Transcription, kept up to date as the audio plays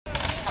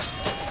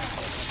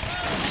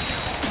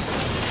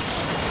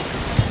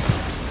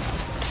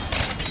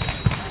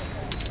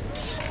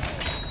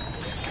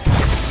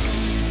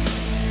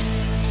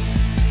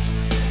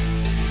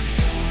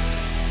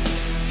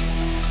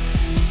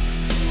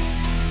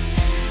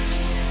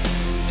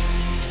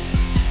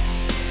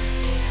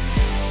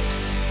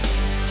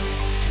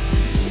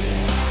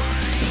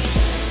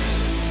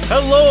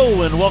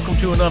Hello, and welcome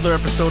to another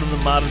episode of the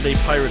Modern Day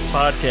Pirates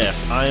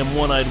Podcast. I am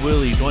One-Eyed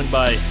Willy, joined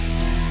by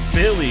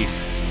Billy,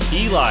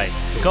 Eli,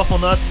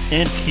 Scufflenuts,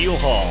 and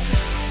Keelhaul.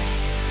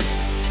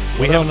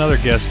 We have another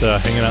guest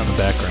hanging out in the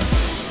background.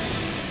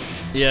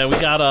 Yeah,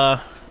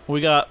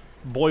 we got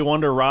Boy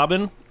Wonder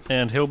Robin,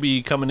 and he'll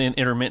be coming in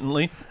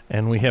intermittently.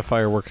 And we have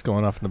fireworks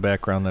going off in the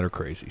background that are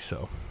crazy,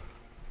 so.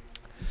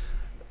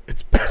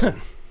 It's bussin'.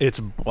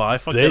 Well, I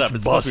fucked it up. It's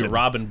It's supposed to be bussin'.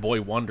 Robin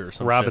Boy Wonder or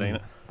some Robin, shit, ain't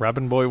it?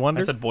 Robin Boy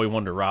Wonder? I said Boy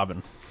Wonder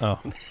Robin. Oh,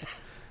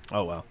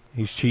 Oh, well.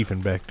 he's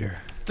chiefing back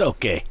there. It's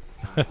okay.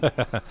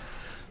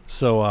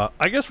 So,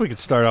 I guess we could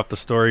start off the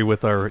story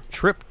with our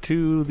trip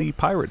to the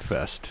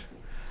Piratefest.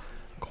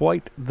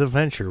 Quite the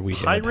venture we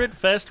had. Pirate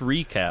Fest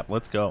recap.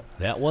 Let's go.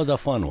 That was a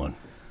fun one.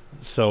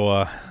 So,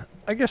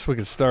 I guess we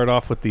could start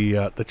off with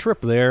the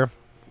trip there.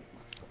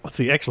 Let's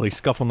see, actually,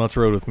 Scufflenuts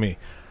rode with me.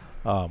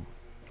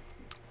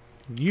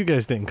 You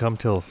guys didn't come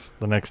till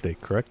the next day,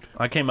 correct?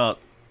 I came out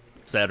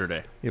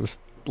Saturday. It was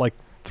like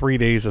 3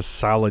 days of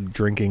solid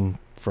drinking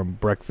from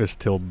breakfast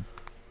till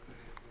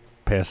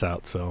pass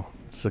out, so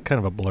it's a kind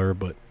of a blur,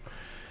 but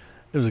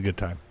it was a good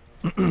time.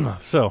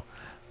 So,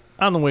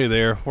 on the way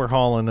there, we're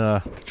hauling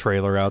the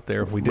trailer out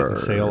there. We didn't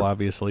sail,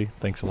 obviously.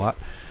 Thanks a lot.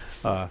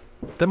 Them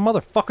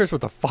motherfuckers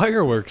with the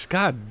fireworks,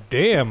 god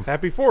damn.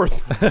 Happy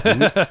 4th.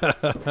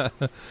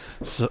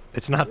 So,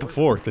 it's not the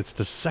 4th, it's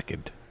the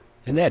 2nd.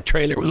 And that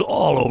trailer was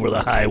all over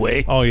the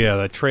highway. Oh yeah,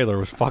 that trailer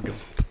was fucking...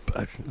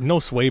 no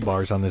sway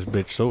bars on this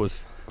bitch, so it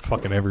was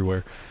fucking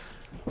everywhere.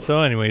 So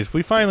anyways,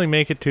 we finally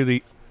make it to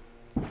the...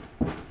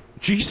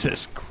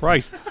 Jesus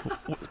Christ.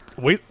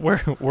 Wait,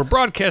 we're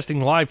broadcasting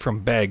live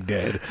from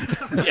Baghdad.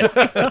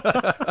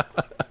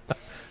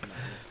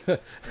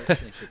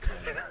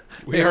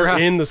 We are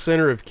in the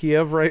center of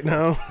Kiev right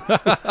now.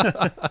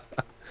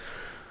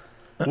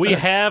 We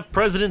have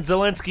President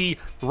Zelensky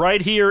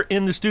right here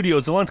in the studio.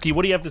 Zelensky,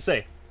 what do you have to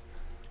say?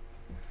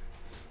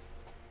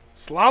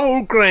 Slava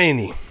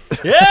Ukraini.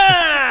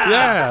 Yeah!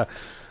 Yeah.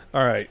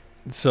 All right.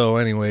 So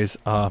anyways,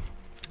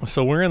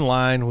 so we're in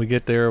line. We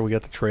get there. We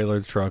got the trailer,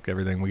 the truck,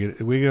 everything. We get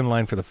in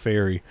line for the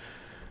ferry,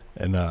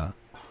 and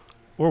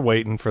we're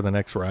waiting for the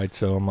next ride.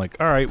 So I'm like,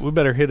 all right, we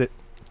better hit it,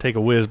 take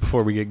a whiz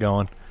before we get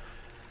going.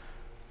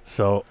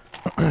 So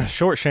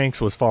Short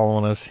Shanks was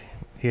following us.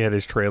 He had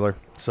his trailer.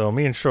 So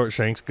me and Short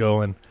Shanks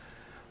go, and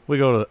we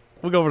go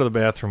over to the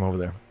bathroom over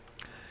there.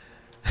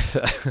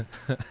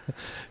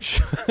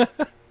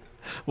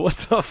 What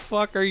the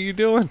fuck are you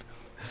doing?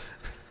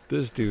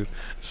 This dude.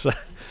 So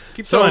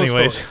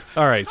anyways,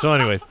 all right. So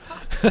anyways,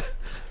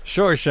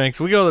 Short Shanks,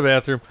 we go to the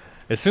bathroom.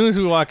 As soon as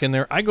we walk in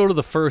there, I go to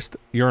the first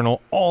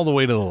urinal all the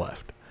way to the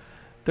left.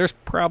 There's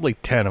probably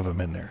 10 of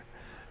them in there.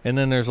 And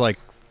then there's like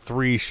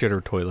 3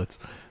 shitter toilets.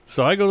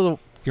 So I go to the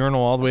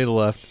urinal all the way to the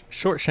left.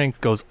 Short Shanks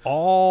goes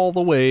all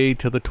the way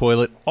to the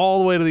toilet, all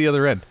the way to the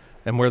other end.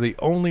 And we're the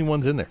only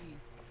ones in there.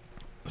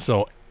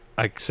 So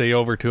I say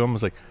over to him, I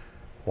was like,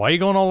 why are you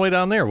going all the way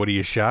down there? What, are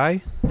you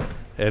shy?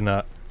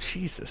 And,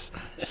 Jesus.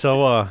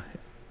 So,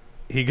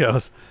 he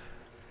goes,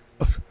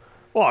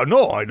 oh,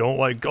 no, I don't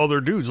like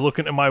other dudes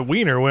looking at my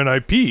wiener when I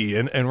pee.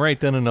 And right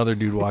then another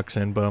dude walks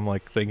in, but I'm,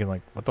 like, thinking,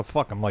 like, what the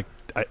fuck? I'm like,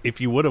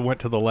 if you would have went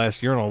to the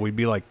last urinal, we'd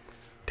be, like,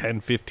 10,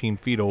 15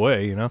 feet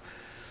away, you know?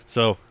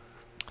 So,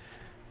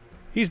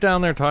 he's down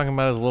there talking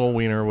about his little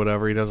wiener or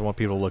whatever. He doesn't want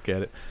people to look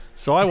at it.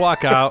 So I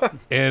walk out,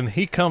 and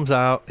he comes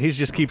out. He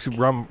just keeps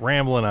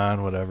rambling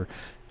on, whatever.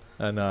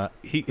 And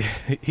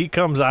he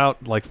comes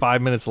out like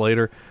 5 minutes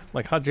later. I'm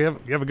like, how'd you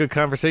have a good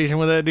conversation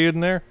with that dude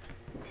in there?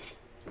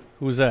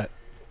 Who's that?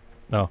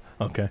 No,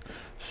 okay.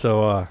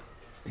 So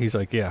he's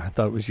like, yeah, I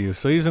thought it was you.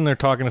 So he's in there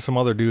talking to some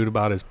other dude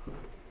about his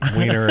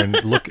wiener, and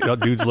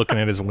dude's looking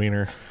at his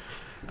wiener.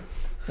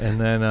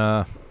 And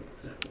then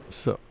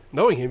so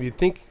Knowing him, you'd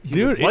think he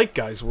Dude, would like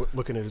guys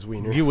looking at his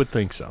wiener. you would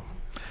think so.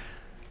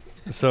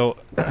 So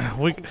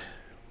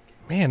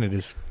man, it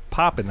is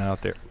popping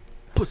out there.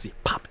 Pussy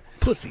popping.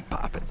 Pussy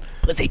popping.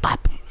 Pussy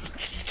pop.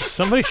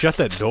 Somebody shut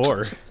that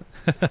door.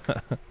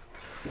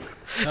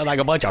 Sounds like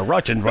a bunch of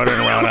Russians running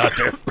around out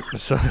there.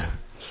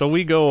 So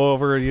we go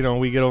over,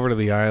 we get over to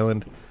the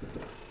island.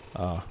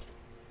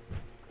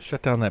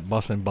 Shut down that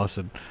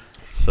bussin'.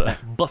 So,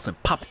 Bussin'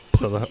 pop.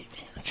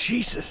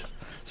 Jesus.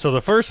 So the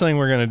first thing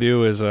we're going to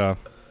do is, the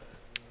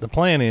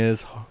plan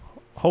is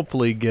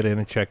hopefully get in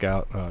and check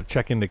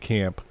into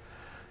camp.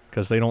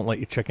 Because they don't let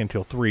you check in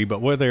till 3.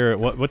 But we're there.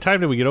 What time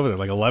did we get over there?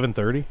 Like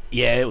 11:30?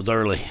 Yeah, it was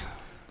early.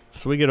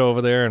 So we get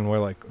over there and we're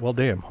like, well,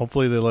 damn.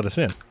 Hopefully they let us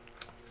in.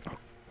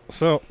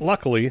 So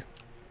luckily,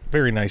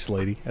 very nice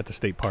lady at the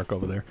state park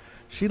over there.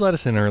 She let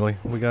us in early.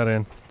 We got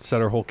in,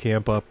 set our whole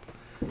camp up.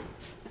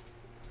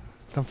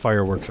 Them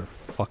fireworks are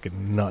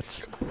fucking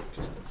nuts.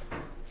 Just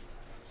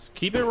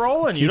keep it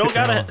rolling. You don't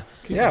gotta.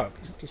 Yeah.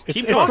 Keep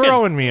It's talking.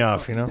 throwing me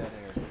off,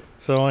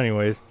 So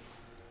anyways,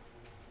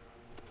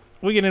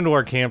 we get into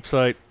our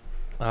campsite.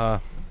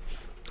 And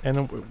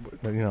then,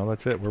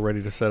 that's it. We're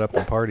ready to set up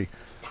and party.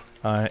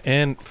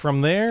 And from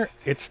there,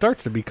 it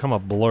starts to become a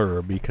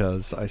blur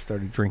because I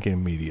started drinking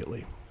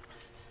immediately.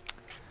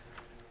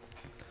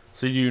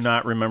 So you do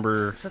not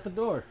remember Shut the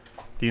door.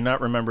 Do you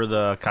not remember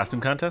the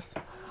costume contest?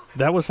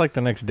 That was like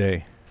the next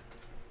day.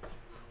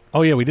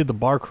 Oh, yeah, we did the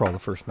bar crawl the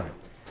first night.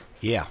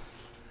 Yeah.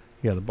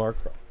 Yeah, the bar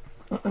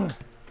crawl.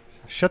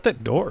 Shut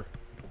that door.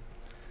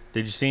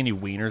 Did you see any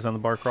wieners on the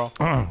bar crawl?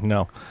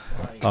 No.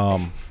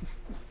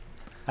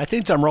 I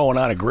seen some rolling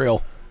on a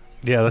grill.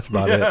 Yeah, that's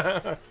about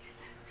it.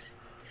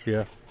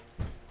 Yeah.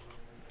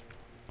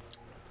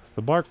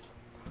 The bar...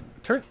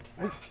 Turn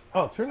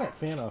that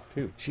fan off,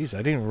 too. Jeez, I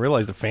didn't even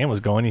realize the fan was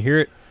going. You hear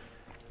it?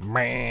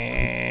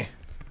 Meh.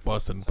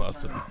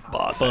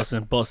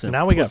 Bussin'.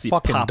 Now we got Pussy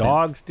fucking poppin'.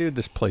 dogs, dude.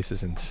 This place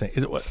is insane.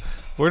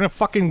 We're in a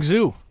fucking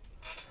zoo.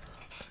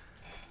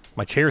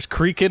 My chair's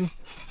creaking.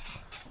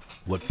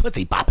 With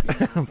pussy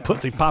popping.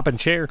 Pussy popping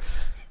chair.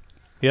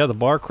 Yeah, the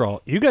bar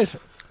crawl. You guys...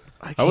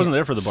 I wasn't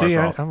there for the bar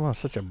crawl. I'm on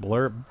such a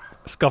blur.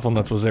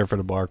 Scufflenuts was there for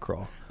the bar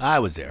crawl. I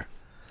was there.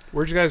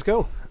 Where'd you guys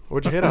go?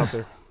 What'd you hit out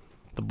there?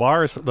 The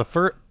bar is the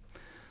first...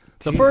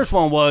 The first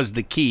one was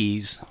the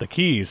Keys. The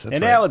Keys. That's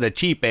And right. that was a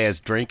cheap-ass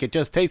drink. It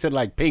just tasted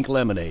like pink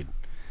lemonade.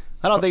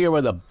 I don't think there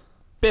was a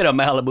bit of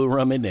Malibu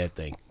rum in that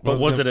thing. But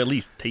was it at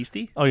least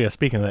tasty? Oh, yeah,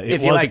 speaking of that.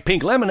 If you like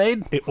pink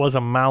lemonade. It was a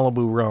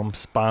Malibu rum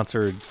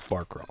sponsored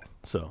bar crawl.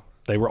 So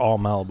they were all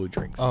Malibu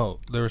drinks. Oh,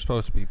 they were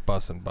supposed to be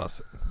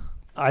bussin'.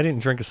 I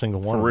didn't drink a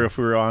single one.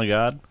 For real, on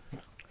God?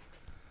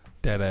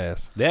 Dead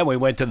ass. Then we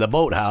went to the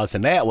boathouse,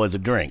 and that was a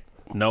drink.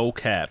 No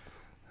cap.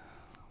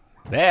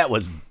 That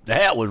was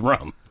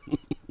rum.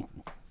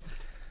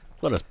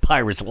 What us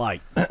pirates like.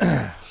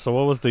 So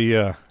what was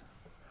the...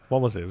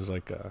 what was it? It was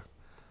like...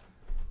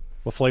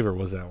 what flavor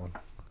was that one?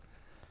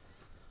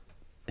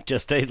 It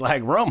just tastes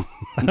like rum.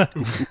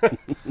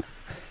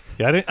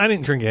 Yeah, I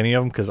didn't drink any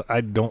of them because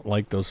I don't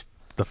like the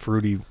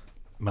fruity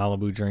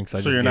Malibu drinks. So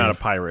you're not a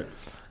pirate.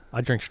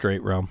 I drink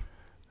straight rum.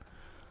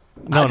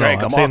 I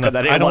drank I'm them all saying 'cause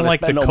I didn't I don't wanna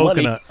like the spend no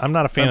coconut. money. I'm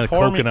not a fan of the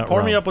coconut Pour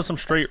rum. me up with some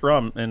straight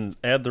rum and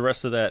add the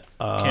rest of that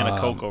can of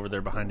Coke over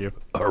there behind you.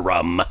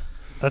 Rum.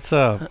 That's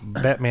a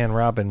Batman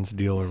Robbins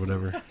deal or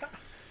whatever.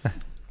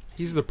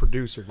 He's the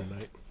producer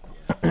tonight.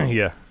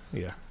 Yeah.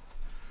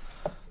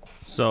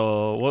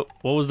 So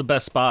what was the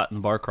best spot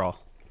in bar crawl?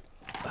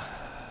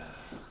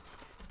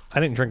 I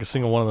didn't drink a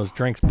single one of those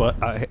drinks,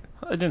 but I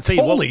didn't say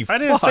Holy I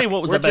didn't say fuck.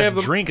 what was Where'd the you best have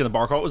the- drink in the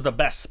bar crawl. What was the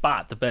best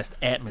spot, the best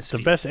atmosphere?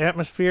 the best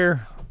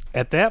atmosphere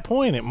at that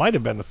point, it might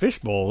have been the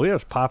fishbowl. It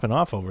was popping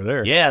off over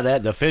there. Yeah,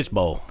 the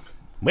fishbowl.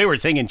 We were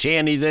singing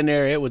chanties in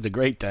there. It was a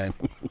great time.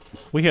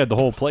 We had the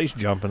whole place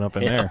jumping up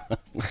in there.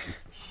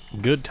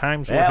 Good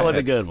times. That were was a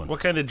had. good one. What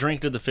kind of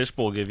drink did the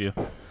fishbowl give you?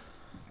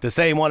 The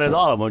same one as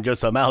all of them,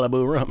 just a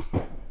Malibu rum.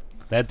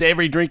 That's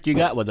every drink you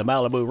got was a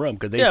Malibu rum.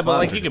 Cause they Yeah, but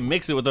like sponsored you can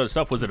mix it with other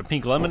stuff. Was it a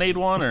pink lemonade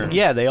one or? it.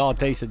 Yeah, they all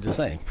tasted the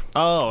same.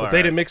 Oh, But they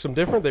didn't mix them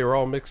different. They were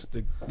all mixed.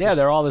 Yeah,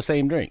 they're all the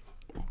same drink.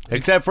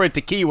 Except for at the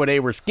Key where they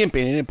were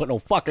skimping and didn't put no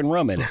fucking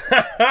rum in it.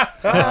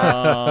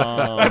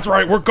 That's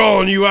right. We're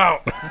calling you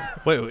out.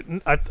 Wait,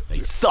 They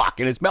suck,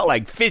 and it smelled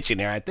like fish in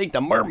there. I think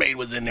the mermaid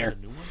was in there.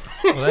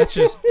 Well, that's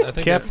just. I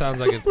think Cap- that sounds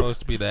like it's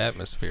supposed to be the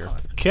atmosphere.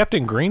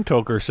 Captain Green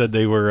Toker said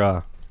they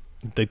were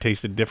they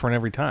tasted different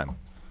every time.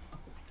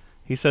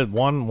 He said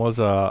one was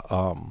a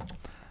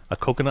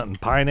coconut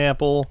and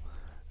pineapple,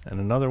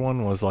 and another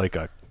one was like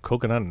a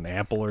coconut and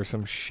apple or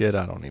some shit.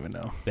 I don't even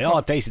know. They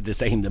all tasted the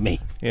same to me,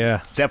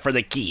 Yeah. except for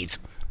the Keys.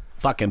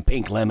 Fucking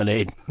pink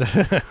lemonade.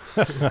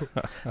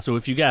 So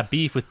if you got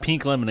beef with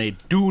pink lemonade,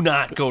 do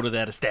not go to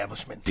that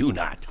establishment. Do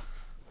not.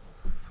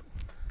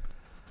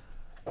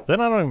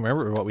 Then I don't even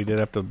remember what we did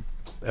after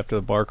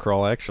the bar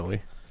crawl,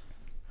 actually.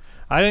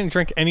 I didn't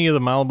drink any of the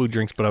Malibu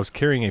drinks, but I was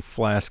carrying a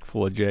flask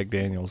full of Jack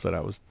Daniels that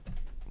I was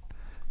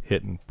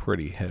hitting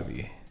pretty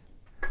heavy.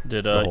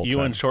 Did The whole you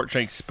time. and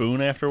Shortshank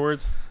spoon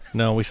afterwards?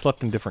 No, we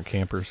slept in different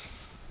campers.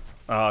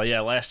 Oh,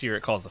 yeah, last year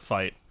it caused a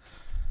fight.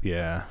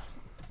 Yeah.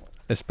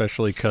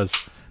 Especially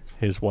because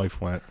his wife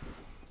went.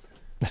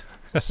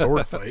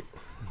 Sword fight.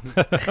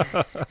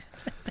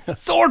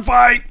 Sword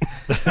fight!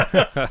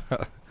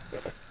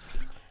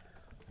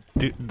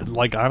 Dude,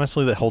 like,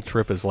 honestly, that whole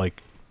trip is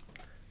like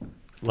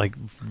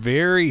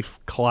very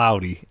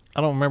cloudy.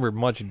 I don't remember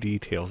much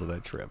details of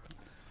that trip.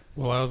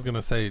 Well, I was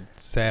gonna say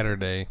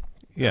Saturday.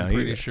 Yeah, I'm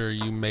pretty you- sure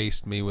you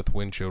maced me with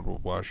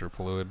windshield washer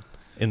fluid.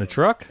 In the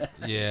truck?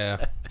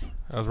 Yeah,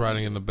 I was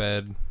riding in the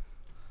bed.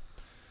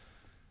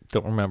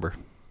 Don't remember.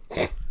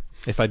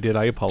 If I did,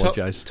 I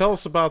apologize. Tell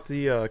us about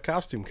the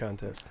costume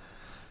contest.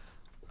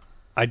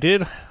 I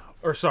did.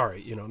 Or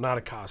sorry, not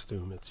a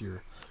costume. It's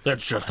your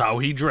That's just how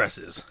he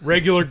dresses.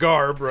 regular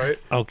garb, right?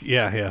 Oh,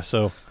 yeah.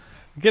 So,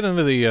 get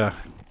into the.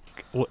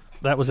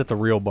 That was at the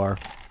Real Bar.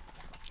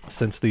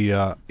 Since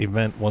the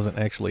event wasn't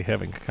actually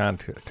having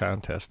a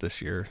contest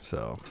this year,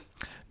 so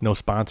no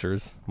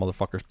sponsors.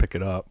 Motherfuckers pick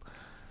it up.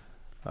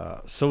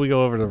 So we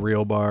go over to the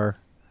Real Bar.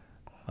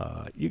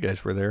 You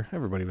guys were there.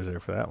 Everybody was there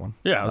for that one.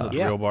 Yeah, it was a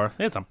Yeah. real bar.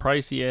 They had some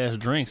pricey ass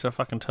drinks. I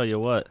fucking tell you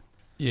what.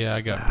 Yeah,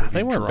 I got pretty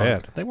They weren't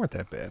drunk. bad. They weren't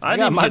that bad. I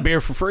got my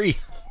beer for free.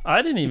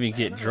 I didn't even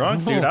get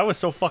drunk, dude. I was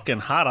so fucking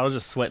hot. I was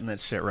just sweating that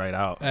shit right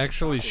out.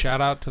 Actually,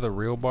 shout out to the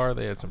Real Bar.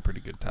 They had some pretty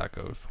good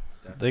tacos.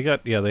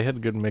 They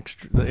had good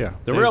mixture. Yeah,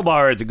 The real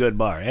bar is a good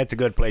bar. That's a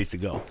good place to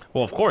go.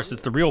 Well, of course,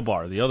 it's the real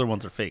bar. The other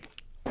ones are fake.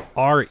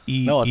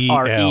 R-E-E-L. No, it's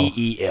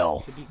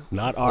R-E-E-L,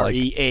 not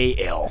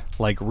R-E-A-L.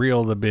 Like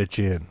reel the bitch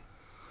in.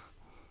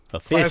 A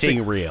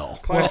fishing reel.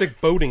 Classic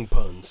boating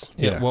puns.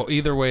 Yeah. Yeah. Well,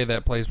 either way,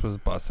 that place was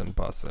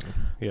bussin'.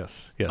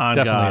 Yes, On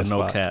definitely God, a no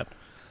spot. cap.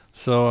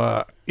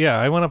 So,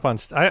 I went up on...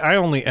 I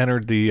only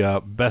entered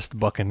the Best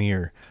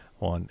Buccaneer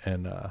one,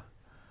 and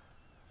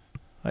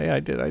I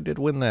did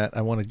win that.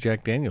 I won a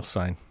Jack Daniels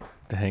sign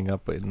to hang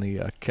up in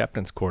the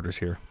captain's quarters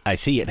here. I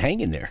see it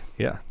hanging there.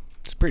 Yeah,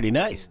 It's pretty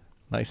nice.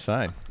 nice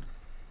sign.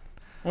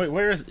 Wait,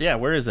 where is it? I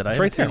It's haven't right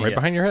there, seen it right yet.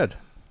 behind your head.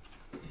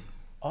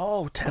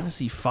 Oh,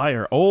 Tennessee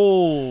Fire.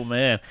 Oh,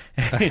 man.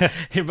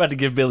 You're about to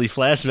give Billy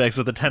flashbacks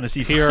with the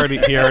Tennessee Fire.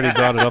 He already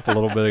brought it up a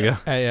little bit ago.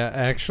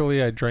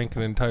 Actually, I drank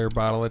an entire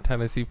bottle of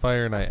Tennessee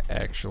Fire, and I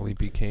actually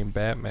became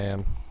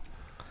Batman.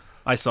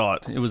 I saw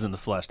it. It was in the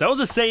flesh. That was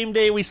the same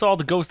day we saw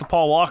the ghost of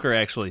Paul Walker,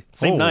 actually.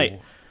 Same Oh. night.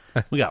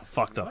 We got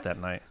fucked up that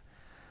night.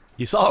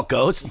 You saw a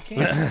ghost?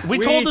 We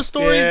told the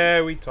story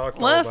Yeah, we talked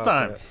all last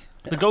about time.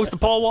 The ghost of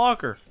Paul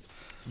Walker.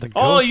 The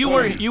Oh, ghost- you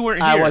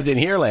weren't here. I wasn't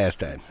here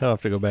last time. I'll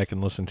have to go back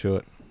and listen to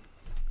it.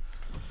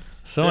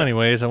 So,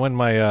 anyways, I win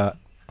my.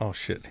 Oh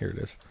shit! Here it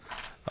is.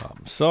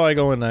 So I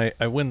go and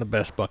I win the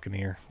Best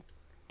Buccaneer.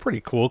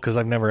 Pretty cool because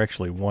I've never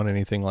actually won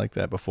anything like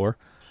that before.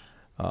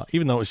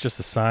 Even though it was just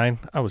a sign,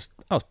 I was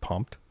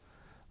pumped.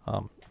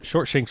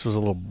 Short Shanks was a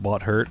little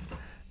butthurt,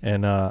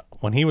 and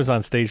when he was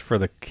on stage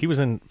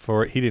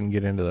he didn't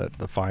get into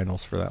the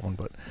finals for that one,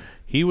 but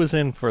he was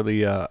in for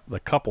the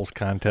couples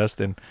contest.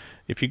 And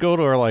if you go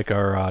to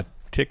our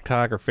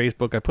TikTok or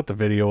Facebook, I put the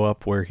video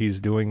up where he's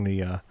doing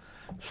the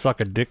suck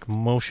a dick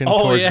motion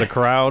towards the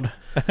crowd.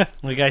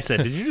 Like I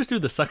said, did you just do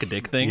the suck a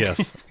dick thing?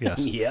 Yes.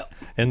 Yep.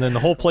 And then the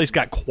whole place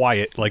got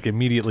quiet like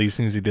immediately as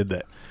soon as he did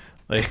that.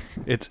 Like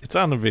it's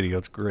on the video.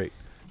 It's great.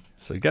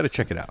 So you got to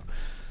check it out.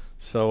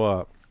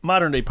 So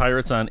Modern Day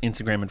Pirates on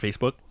Instagram and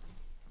Facebook.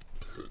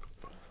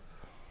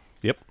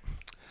 yep.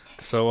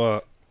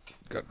 So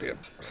goddamn.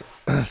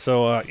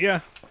 So yeah.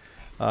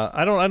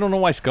 I don't know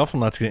why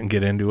Scufflenuts didn't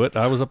get into it.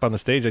 I was up on the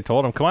stage. I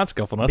told him, "Come on,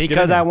 Scufflenuts."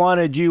 Because I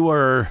wanted you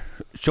or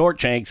Short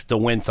Shanks to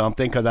win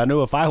something, because I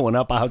knew if I went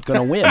up, I was going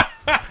to win.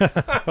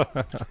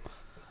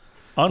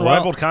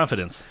 Unrivaled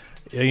confidence.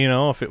 You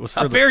know, if it was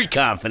for I'm very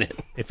confident.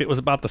 if it was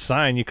about the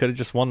sign, you could have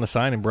just won the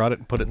sign and brought it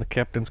and put it in the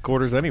captain's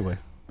quarters anyway.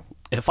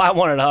 If I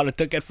wanted, I would have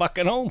took it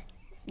fucking home.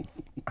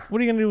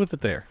 What are you gonna do with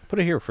it there? Put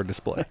it here for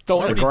display.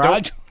 Throw it in the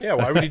garage. Yeah,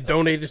 why would he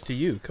donate it to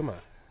you? Come on.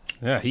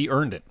 Yeah, he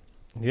earned it.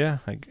 Yeah,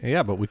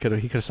 but he could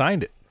have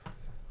signed it.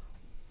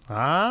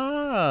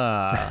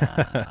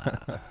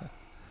 Ah.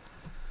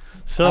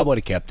 So I would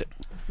have kept it.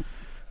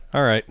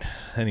 all right.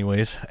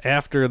 Anyways,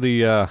 after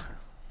the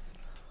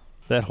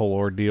that whole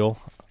ordeal,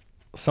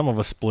 some of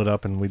us split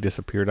up and we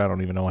disappeared. I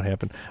don't even know what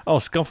happened. Oh,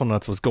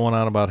 Scufflenuts was going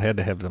on about had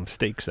to have some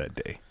steaks that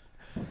day.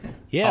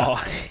 Yeah.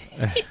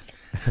 Oh.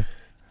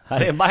 I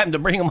didn't buy him to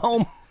bring him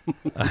home.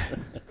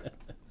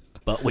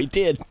 But we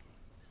did.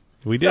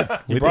 We did.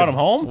 You brought them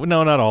home?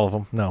 No, not all of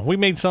them. No, we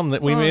made some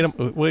that we made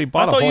them. We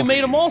bought. I thought a you whole,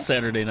 made them all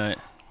Saturday night.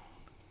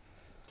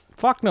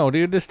 Fuck no,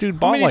 dude. This dude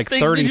bought many like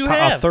steaks did you a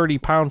have?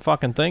 30-pound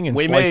fucking thing and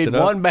We sliced made it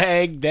up. one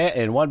bag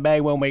and one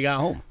bag when we got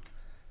home.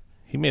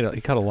 He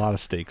cut a lot of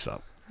steaks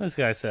up. This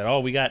guy said,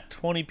 "Oh, we got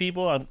 20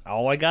 people.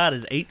 All I got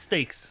is 8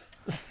 steaks."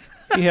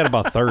 He had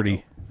about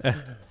 30.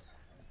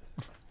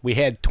 We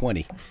had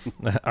 20.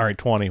 All right,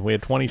 20. We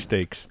had 20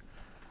 steaks,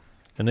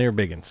 and they were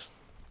big uns.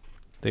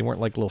 They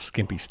weren't like little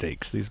skimpy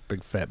steaks. These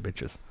big fat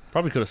bitches.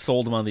 Probably could have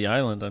sold them on the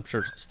island. I'm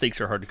sure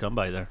steaks are hard to come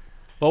by there.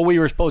 Well, we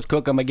were supposed to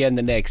cook them again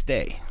the next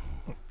day.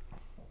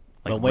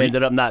 Like But we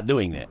ended up not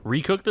doing that.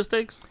 Recook the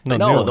steaks? No,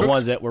 No, new the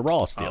ones that were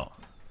raw still.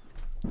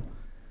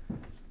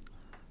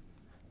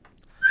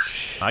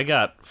 I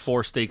got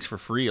 4 steaks for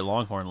free at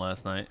Longhorn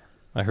last night.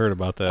 I heard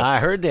about that. I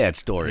heard that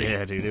story.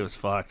 Yeah, dude, it was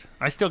fucked.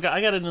 I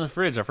got it in the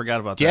fridge. I forgot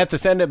about Did you have that.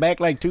 to send it back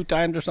like 2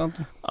 times or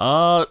something?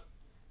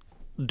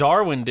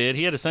 Darwin did.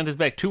 He had to send his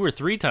back 2 or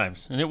 3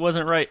 times, and it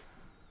wasn't right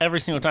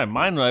every single time.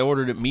 Mine, when I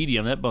ordered it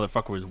medium, that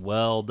motherfucker was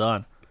well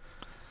done.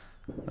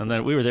 And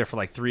then we were there for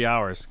like 3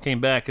 hours.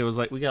 Came back, it was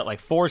like we got like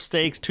 4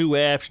 steaks, 2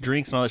 apps,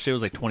 drinks, and all that shit. It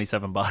was like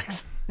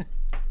 $27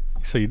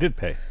 So you did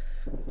pay.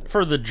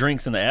 for the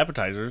drinks and the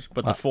appetizers,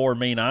 but the 4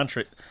 main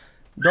entree.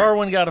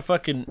 Darwin got a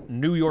fucking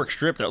New York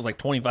strip that was like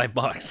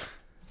 $25.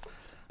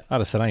 I'd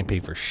have said I ain't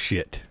paid for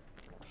shit.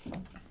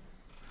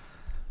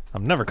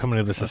 I'm never coming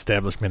to this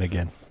establishment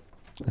again.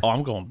 Oh,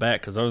 I'm going back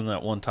because other than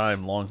that one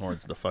time,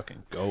 Longhorn's the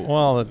fucking goat.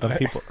 Well, the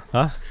people,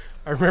 huh?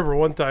 I remember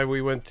one time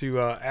we went to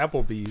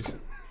Applebee's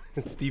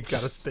and Steve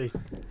got a steak.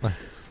 That's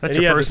and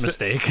he your had first to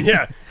mistake.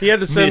 Yeah, he had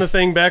to send the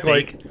thing back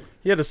Mistake. like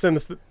he had to send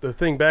the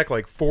thing back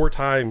like 4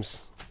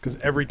 times because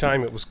every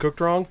time it was cooked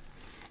wrong.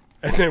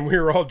 And then we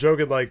were all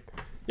joking like,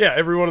 yeah,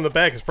 everyone in the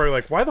back is probably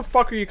like, why the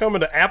fuck are you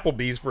coming to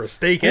Applebee's for a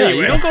steak Yeah,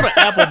 anyway? you don't go to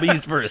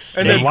Applebee's for a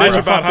steak. And then why bitch the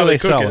about fuck how do they they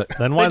cook sell it. it?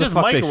 Then why They the just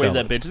fuck they microwave sell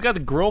that it? bitch. It's got the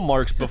grill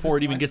marks before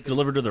it even gets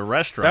delivered to the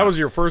restaurant. That was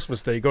your first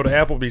mistake. Go to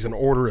Applebee's and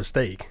order a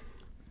steak.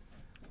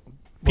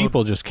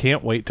 People just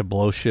can't wait to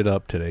blow shit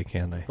up today,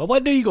 can they? Well,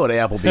 what do you go to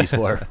Applebee's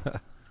for?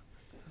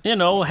 You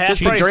know, half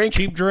Just a price, drink?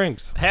 Cheap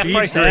drinks. half Cheap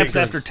price drinks. apps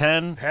after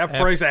 10. Half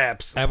price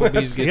apps.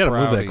 Applebee's You gets gotta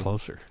move rowdy. that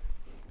closer.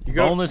 You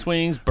go. Boneless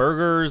wings,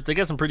 burgers. They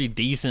got some pretty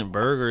decent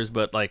burgers,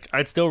 but like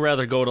I'd still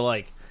rather go to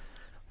like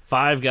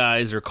Five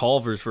Guys or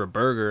Culver's for a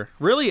burger.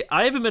 Really,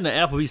 I haven't been to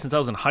Applebee's since I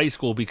was in high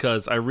school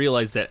because I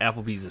realized that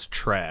Applebee's is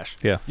trash.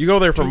 Yeah. You go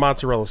there for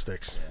mozzarella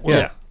sticks.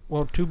 Yeah.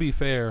 Well, to be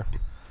fair,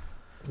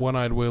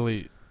 One-Eyed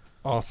Willie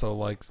also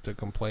likes to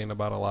complain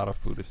about a lot of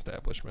food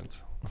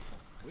establishments.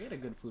 We had a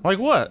good food. Like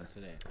what?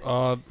 Today.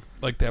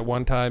 Like that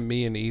one time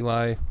me and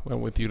Eli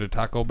went with you to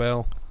Taco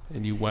Bell,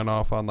 and you went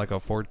off on like a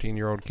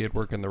 14-year-old kid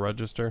working the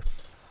register.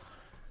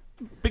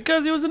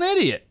 Because he was an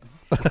idiot.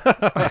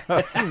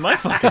 My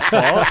fucking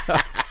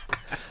fault.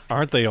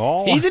 Aren't they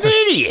all? He's an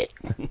idiot.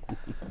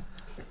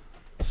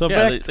 So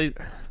Yeah,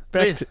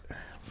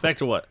 back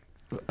to what?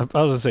 I was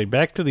gonna say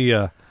back to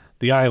the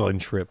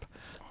island trip.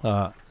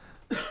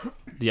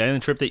 The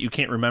island trip that you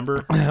can't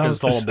remember? Because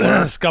it's all a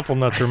blur.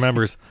 Scufflenuts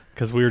remembers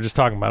because we were just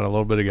talking about it a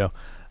little bit ago.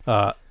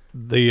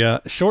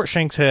 The Short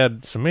Shanks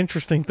had some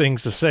interesting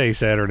things to say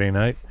Saturday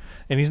night,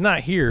 and he's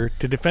not here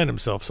to defend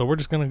himself, so we're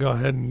just going to go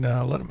ahead and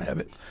let him have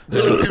it.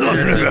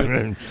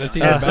 That's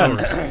even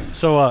better.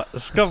 So,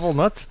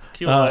 Scufflenuts.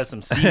 Keelhaul has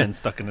some semen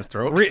stuck in his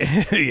throat.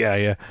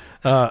 Yeah.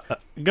 Go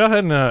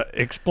ahead and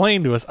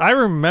explain to us. I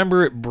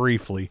remember it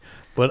briefly,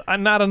 but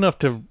not enough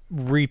to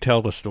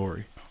retell the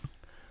story.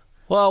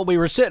 Well, we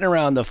were sitting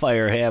around the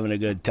fire having a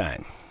good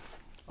time.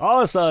 All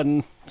of a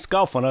sudden,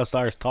 Scufflenuts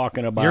starts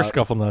talking about... You're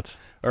Scufflenuts.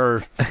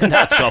 Or,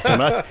 not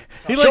Scufflenuts.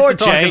 He likes Short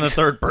to talk in the Shanks.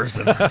 third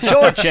person.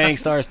 Short Shank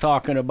starts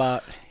talking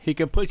about he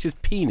could push his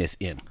penis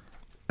in.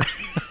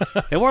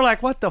 And we're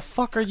like, what the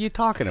fuck are you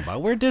talking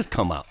about? Where'd this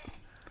come out?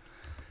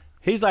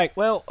 He's like,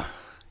 well,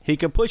 he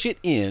could push it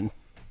in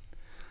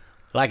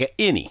like an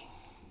innie.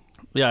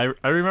 Yeah,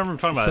 I remember him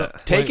talking about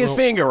it. Take his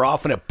finger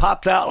off and it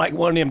pops out like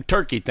one of them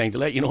turkey things to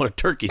let you know what a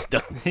turkey's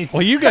done.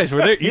 Well, you guys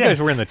were there. You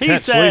guys were in the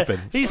tent sleeping.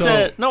 He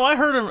said, no, I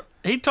heard him.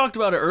 He talked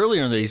about it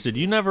earlier in the day. He said,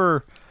 you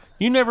never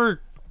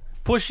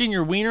push in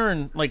your wiener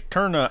and like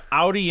turn a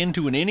Audi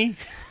into an innie?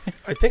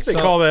 I think they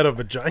call that a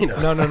vagina.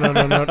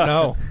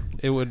 No.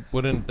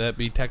 Wouldn't that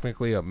be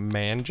technically a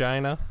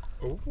mangina?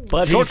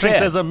 But he Short Shank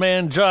said, says a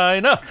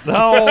mangina.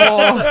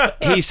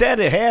 he said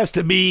it has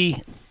to be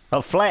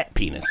a flat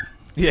penis.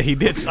 Yeah, he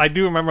did. I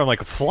do remember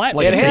like a flat.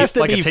 It has to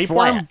like a be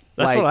tapeworm? flat.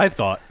 That's Like, what I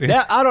thought.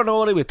 that, I don't know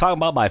what he was talking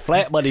about by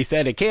flat, but he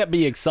said it can't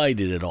be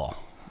excited at all.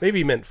 Maybe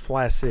he meant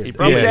flaccid. He He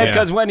probably, said yeah.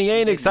 because when he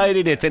ain't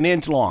excited, it's an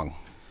inch long.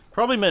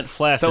 probably meant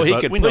flaccid, So he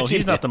but could we know put you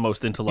he's in. not the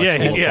most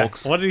intellectual of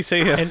folks. What did he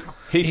say?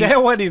 He said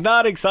when he's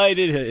not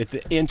excited, it's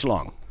an inch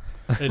long.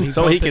 And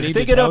So he can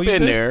stick it up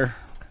in there.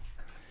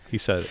 He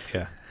said it.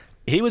 Yeah,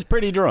 He was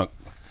pretty drunk.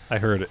 I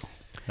heard it.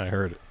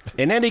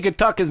 And then he could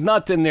tuck his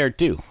nuts in there,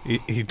 too.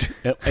 He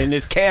In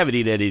this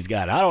cavity that he's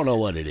got. I don't know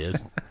what it is.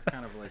 It's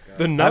kind of like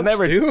The nuts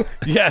too?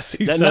 yes,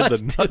 he The said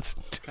nuts, the nuts.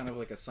 kind of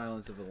like a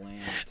Silence of the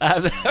Lambs.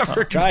 I've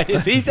never tried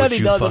this. He said he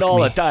you does it fuck all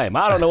me? the time.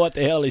 I don't know what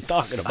the hell he's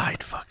talking about.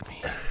 I'd fuck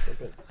me.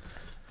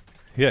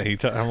 Yeah,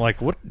 I'm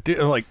like, what?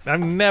 Like,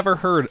 I've never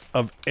heard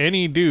of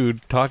any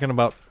dude talking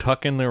about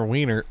tucking their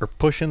wiener or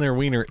pushing their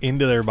wiener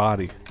into their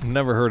body.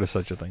 Never heard of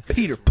such a thing.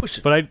 Peter, push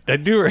it. But I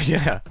do,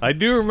 yeah, I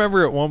do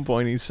remember at one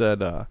point he said,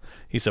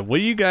 well,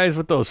 you guys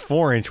with those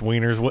 4-inch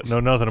wieners wouldn't know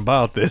nothing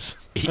about this.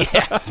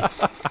 Yeah.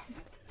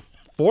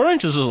 4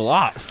 inches is a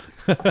lot.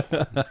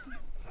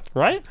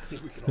 Right?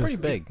 It's pretty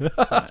big.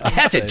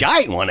 That's a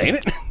giant one, ain't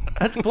it?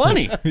 That's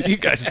plenty. You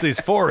guys, these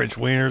 4-inch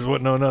wieners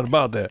wouldn't know nothing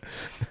about that.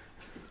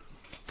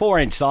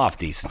 4-inch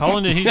softies. How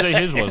long did he say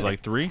his was?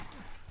 Like 3?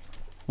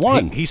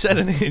 One. He said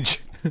an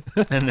inch.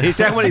 And He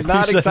said when he's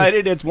not He said-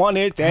 excited, it's 1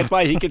 inch. That's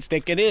why he can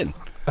stick it in.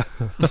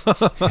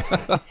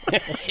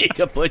 He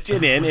can push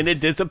it in and it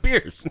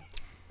disappears.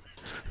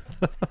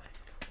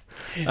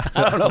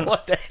 I don't know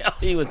what the hell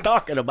he was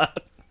talking about.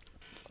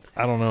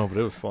 I don't know, but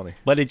it was funny.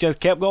 But it just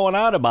kept going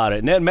on about it.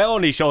 And then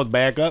Melanie shows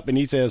back up and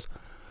he says,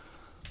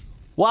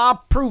 well,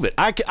 I'll prove it.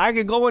 I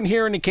could go in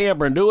here in the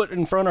camera and do it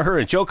in front of her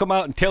and she'll come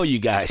out and tell you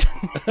guys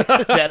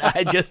that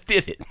I just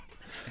did it.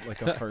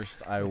 Like a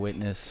first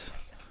eyewitness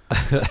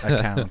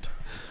account.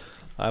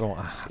 I don't.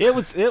 It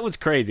was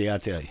crazy, I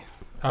tell you.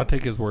 I'll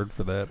take his word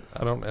for that.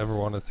 I don't ever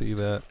want to see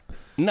that.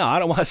 No, I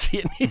don't want to see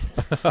it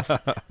either.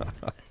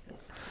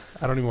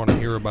 I don't even want to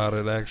hear about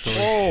it, actually.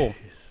 oh,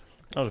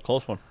 that was a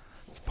close one.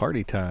 It's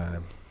party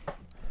time.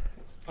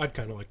 I'd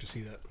kind of like to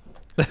see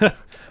that.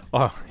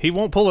 Oh, he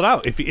won't pull it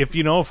out. If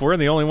we're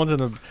the only ones in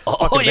the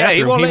fucking yeah,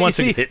 he bathroom, won't let you wants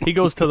see to, it. He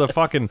goes to the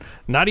fucking,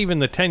 not even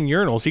the 10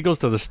 urinals. He goes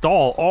to the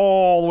stall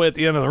all the way at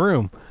the end of the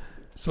room.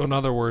 So, in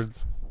other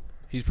words,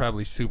 he's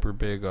probably super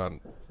big on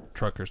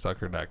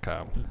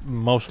truckersucker.com.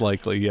 Most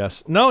likely,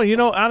 yes. No,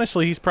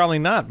 honestly, he's probably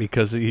not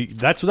because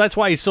that's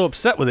why he's so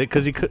upset with it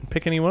because he couldn't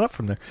pick anyone up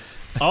from there.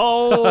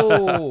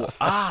 Oh,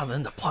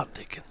 then the plot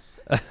thickens.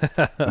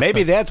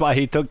 Maybe that's why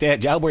he took that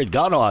job where he's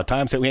gone all the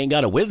time so we ain't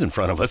got a whiz in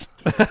front of us.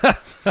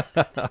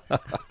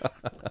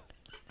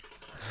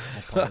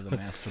 That's part of the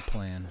master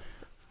plan.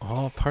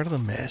 All part of the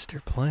master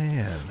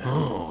plan.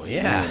 Oh,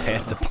 yeah.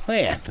 Had the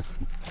plan.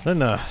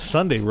 Then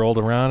Sunday rolled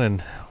around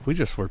and we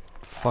just were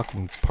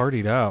fucking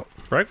partied out.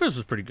 Breakfast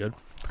was pretty good.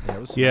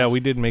 Yeah,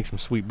 we did make some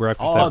sweet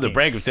breakfast. Oh, that the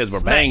breakfasts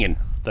were banging.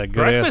 That good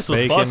Breakfast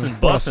ass was bacon.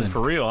 busting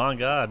for real. Oh,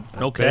 God.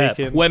 No cap.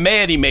 Bacon. When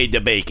Maddie made the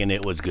bacon,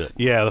 it was good.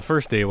 Yeah, the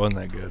first day it wasn't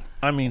that good.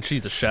 I mean,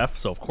 she's a chef,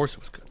 so of course it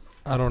was good.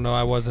 I don't know.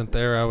 I wasn't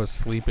there. I was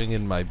sleeping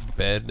in my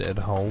bed at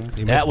home.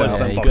 That was out.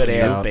 some Yeah, good you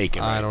ass missed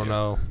bacon. I right don't there.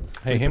 know.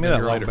 Hey, hand Sleeping me in that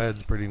your own lighter.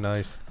 bed's pretty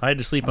nice. I had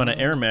to sleep on an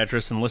air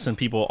mattress and listen to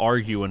people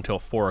argue until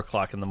 4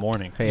 o'clock in the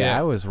morning. Hey, Yeah.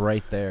 I was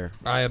right there.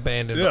 I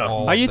abandoned Yeah.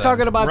 all. Are you of them.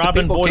 talking about Robin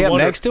the people Boy camped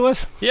Wonder. next to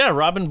us? Yeah,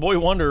 Robin Boy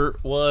Wonder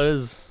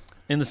was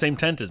in the same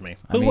tent as me.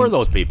 I Who mean, were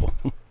those people?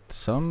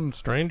 Some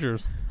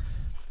strangers?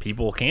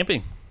 People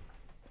camping.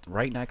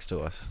 right next to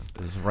us.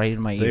 It was right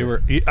in my ear. They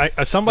were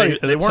somebody.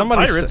 They weren't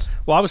somebody pirates.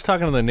 well, I was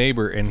talking to the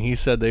neighbor, and he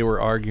said they were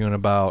arguing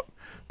about.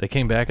 They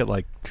came back at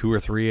like 2 or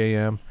 3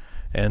 a.m.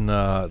 and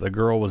the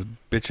girl was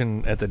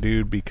bitching at the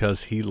dude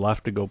because he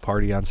left to go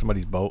party on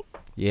somebody's boat.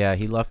 Yeah,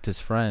 he left his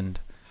friend.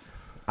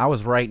 I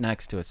was right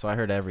next to it, so I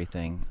heard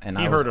everything, and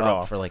He I was heard it up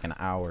all. for like an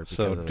hour. Because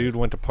So of dude it.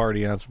 went to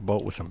party on some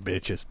boat with some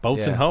bitches,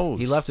 boats Yeah. and hoes.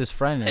 He left his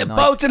friend, and And like,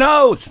 boats and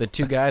hoes. the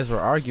two guys were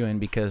arguing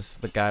because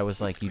the guy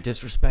was like, "You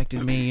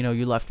disrespected me. You know,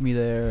 you left me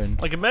there."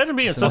 And Like, imagine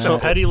being So- such a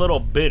petty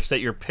little bitch that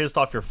you're pissed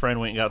off your friend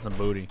went and got some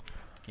booty.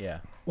 yeah,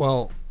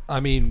 Well,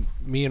 I mean,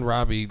 me and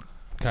Robbie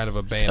kind of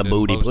abandoned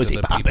booty most of pussy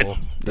the poppin'. people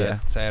that Yeah.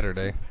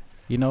 Saturday.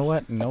 you know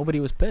what?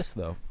 Nobody was pissed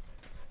though,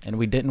 and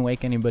we didn't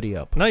wake anybody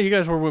up. No, you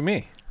guys were with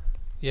me.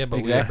 Yeah, but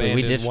Exactly, we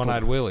we abandoned ditched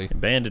One-Eyed Willie.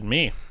 Abandoned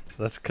me.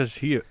 That's because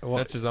he. Well,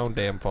 That's his own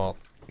damn fault.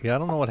 yeah, I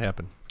don't know what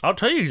happened. I'll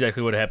tell you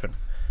exactly what happened.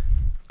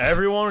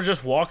 Everyone was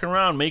just walking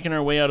around making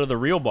our way out of the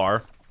real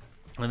bar.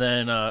 And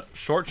then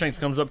Shortshanks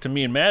comes up to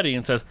me and Maddie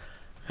and says,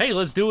 "Hey,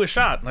 let's do a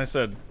shot." And I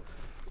said,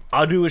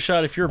 "I'll do a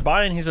shot if you're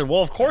buying." He said,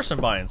 "Well, of course I'm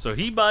buying." So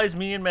he buys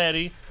me and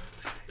Maddie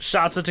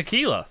shots of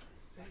tequila.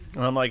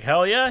 And I'm like,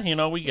 hell yeah. You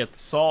know, we get the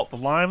salt, the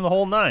lime, the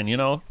whole nine, you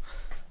know.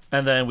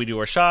 And then we do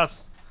our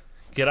shots,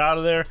 get out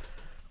of there,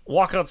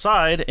 walk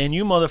outside, and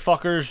you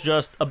motherfuckers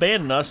just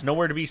abandon us,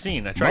 nowhere to be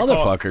seen. I tried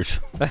Motherfuckers.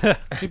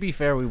 To be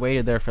fair, we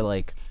waited there for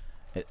like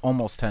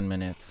almost 10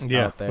 minutes.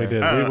 Yeah, out there. we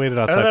did. We waited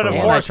outside and then, for of a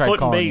And while. I course, tried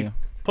calling you.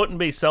 Put in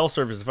base cell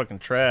service is fucking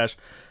trash.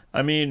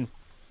 I mean,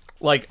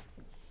 like,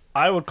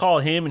 I would call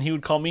him and he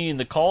would call me, and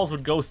the calls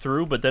would go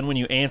through, but then when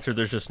you answer,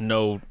 there's just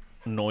no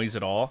noise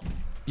at all.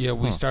 Yeah,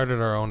 we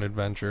started our own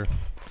adventure.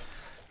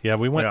 Yeah,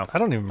 we went. Yeah. I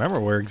don't even remember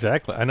where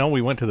exactly. I know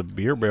we went to the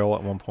beer barrel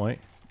at one point.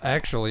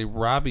 Actually,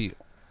 Robbie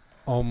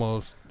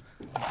almost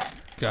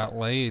got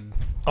laid.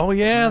 Oh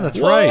yeah, that's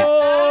right.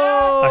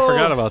 I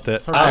forgot about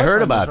that. I heard Girlfriend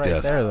was about right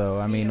this. there though.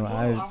 I mean,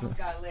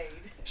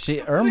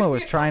 Irma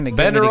was trying to get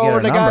Bend me her to get over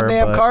her the number,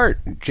 goddamn but cart.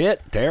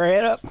 Shit, tear her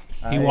head up.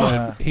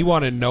 He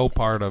wanted no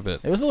part of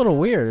it. It was a little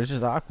weird. It was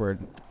just awkward.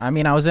 I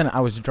mean, I was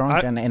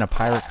drunk I- and in a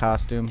pirate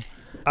costume.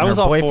 I was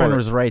her all boyfriend for it.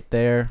 was right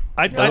there.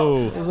 I It was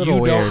a little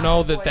You weird. don't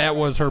know that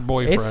was her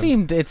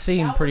boyfriend. It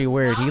seemed pretty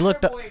weird. He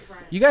looked up.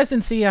 You guys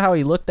didn't see how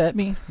he looked at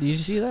me? Did you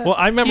see that? Well,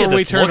 I remember had we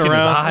this turned look in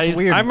his around. eyes.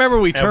 I remember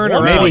we turned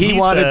one around. point Maybe he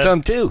wanted said-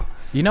 some too.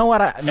 you know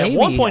what? Maybe, At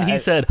one point he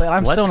said, but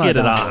I'm "Let's still not get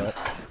it down on." for it.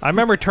 I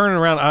remember turning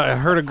around. I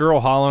heard a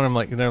girl hollering. I'm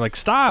like, and they're like,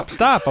 "Stop,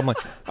 stop!" I'm like,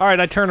 "All right."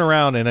 I turn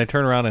around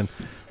and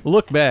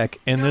look back,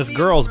 and this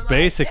girl's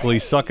basically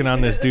sucking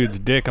on this dude's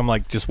dick. I'm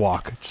like, "Just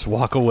walk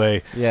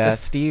away." Yeah,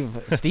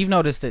 Steve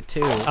noticed it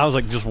too. I was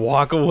like, "Just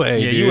walk away,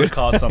 Yeah, dude. you would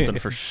call it something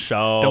for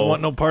show. Don't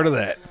want no part of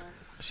that."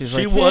 She's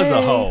She like, was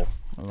a "Hey." hoe.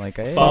 I'm like,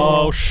 hey.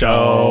 Oh,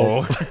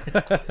 show.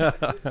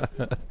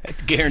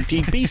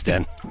 Guaranteed peace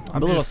then.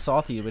 I'm a little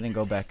salty we didn't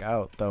go back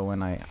out though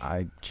when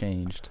I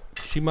changed.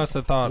 She must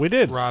have thought We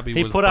did. Robbie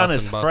He was put on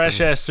his bussin'. fresh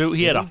ass suit.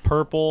 He had a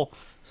purple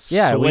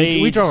Yeah, we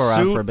suede drove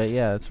around suit, for a bit.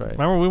 Yeah, that's right.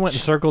 Remember we went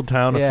and circled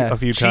town Yeah. a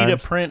few cheetah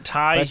times. print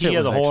tie. That He shit had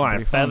was the whole actually line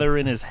pretty fun. feather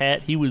in his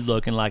hat. He was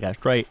looking like a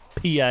straight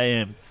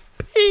PIM.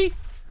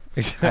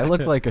 I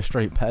looked like a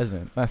straight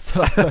peasant. That's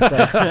what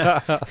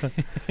I looked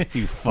like.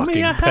 You fucking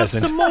May I have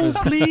peasant. some more,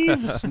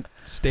 please?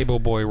 Stable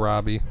boy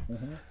Robbie.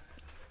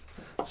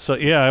 So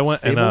yeah, I went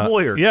Stable and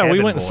boy or yeah, we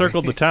cabin went and boy?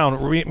 circled the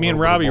town. Me and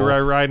Or Robbie both.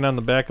 were riding on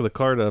the back of the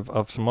cart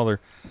of some other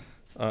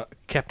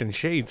Captain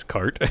Shade's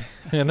cart,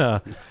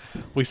 and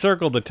we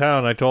circled the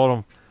town. I told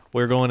him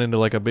we were going into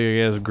like a big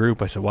ass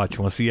group. I said, "Watch,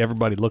 you want to see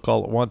everybody look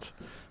all at once?"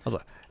 I was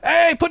like,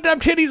 "Hey, put them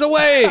titties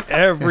away!"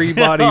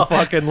 Everybody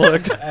fucking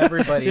looked.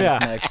 Everybody's Yeah.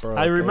 neck broke.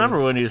 I remember It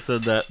was- when you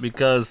said that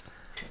because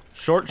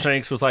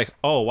Shortshanks was like,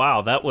 "Oh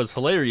wow, that was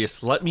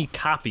hilarious. Let me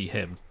copy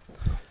him."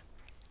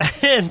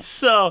 And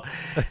so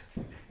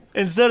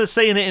instead of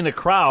saying it in a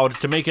crowd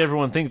to make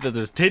everyone think that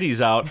there's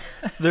titties out,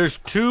 there's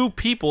two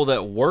people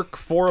that work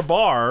for a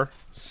bar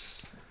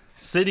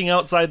sitting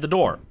outside the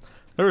door.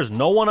 There is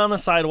no one on the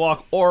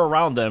sidewalk or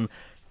around them.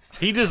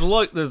 He just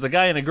there's a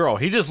guy and a girl.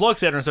 He just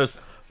looks at her and says,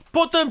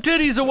 "Put them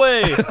titties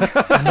away."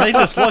 And they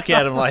just look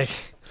at him like,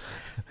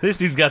 This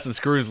dude's got some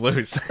screws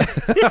loose.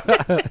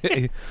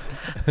 It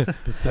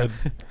said,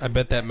 I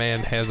bet that man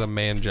has a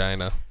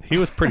mangina. He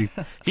was pretty.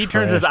 He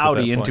turns his trashed at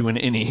Audi that into point.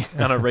 an innie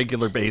on a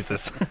regular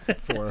basis.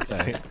 For a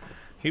fact.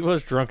 He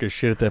was drunk as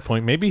shit at that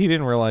point. Maybe he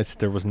didn't realize that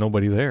there was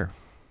nobody there.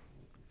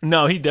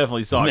 No, he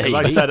definitely saw it.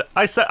 'Cause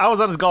I said I was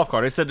on his golf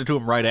cart. I said it to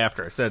him right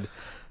after. I said,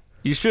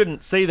 "You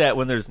shouldn't say that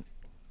when there's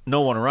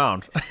no one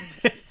around."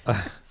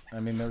 I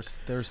mean,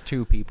 there's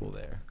two people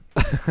there.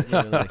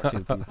 Literally, like 2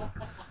 people.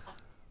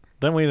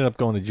 Then we ended up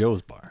going to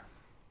Joe's bar.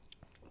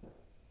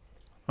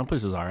 That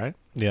place is all right.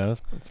 Yeah,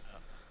 it's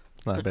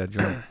not a bad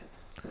joint.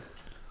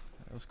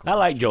 That was cool. I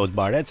like Joe's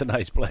Bar. That's a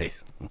nice place.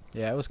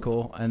 Yeah, it was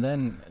cool. And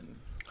then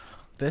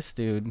this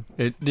dude,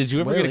 Did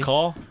you ever get Willy. a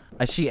call?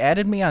 she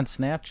added me on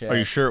Snapchat. Are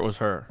you sure it was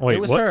her? Wait,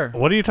 was what? her.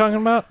 What are you talking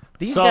about?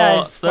 These So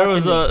guys. there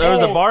was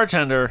fucking- a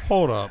bartender.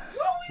 Hold up.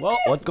 Well,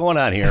 what's going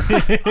on here?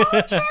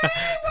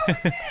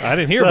 I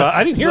didn't hear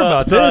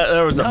about So this.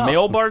 there was a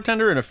male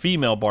bartender and a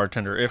female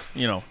bartender.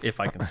 If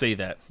I can say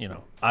that,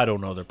 I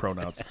don't know their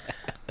pronouns,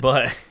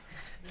 but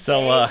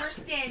so We're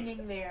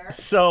standing there.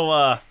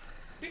 so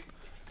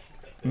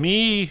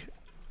me,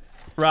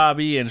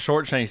 Robbie, and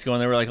Short Shanks going.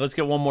 They were like, "Let's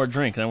get one more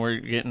drink." And then we're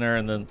getting there,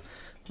 and then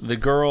the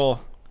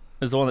girl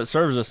is the one that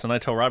serves us. And I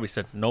tell Robbie,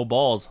 said, "No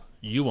balls,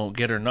 you won't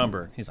get her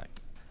number." He's like,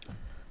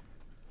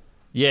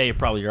 "Yeah, you're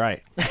probably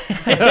right."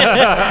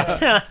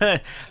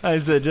 I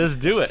said, "Just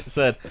do it."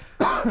 Said,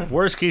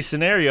 "Worst case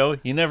scenario,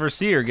 you never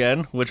see her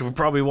again," which we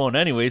probably won't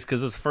anyways,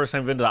 because it's the first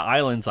time I've been to the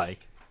islands like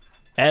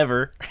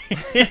ever,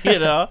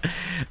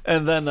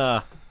 And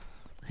then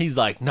he's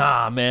like,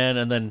 "Nah, man."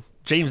 And then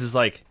James is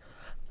like,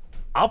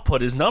 "I'll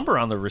put his number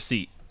on the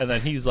receipt." And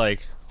then he's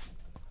like,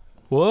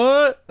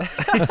 "What?"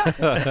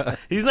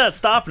 He's not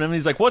stopping him.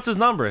 He's like, "What's his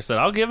number?" I said,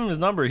 "I'll give him his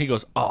number." And he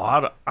goes,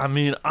 "Oh,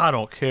 I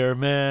don't care,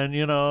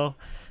 man,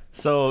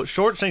 So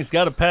Short Shanks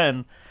got a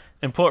pen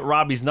and put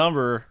Robbie's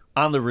number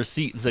on the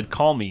receipt and said,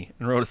 "Call me,"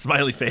 and wrote a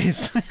smiley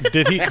face.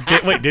 Did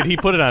he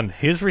put it on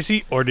his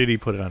receipt or did he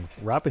put it on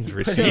Robin's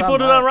receipt? He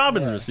put it on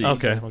Robin's receipt.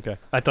 Okay.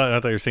 I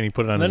thought you were saying he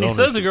put it on And then his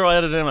he own says the receipt. girl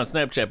added him on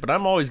Snapchat, but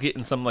I'm always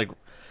getting some like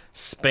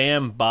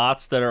spam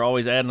bots that are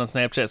always adding on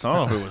Snapchat, so I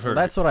don't know if it was her.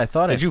 That's what I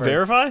thought. Did at you first.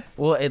 verify?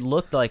 Well, it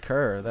looked like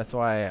her. That's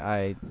why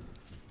I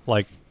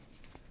Like,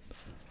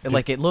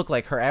 it looked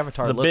like her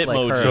avatar The looked like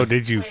Bitmoji. her. so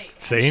did you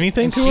say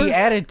anything And to she her?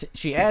 added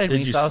Did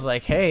me, you so I s- was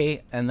like,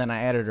 "Hey," and then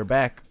I added her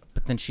back,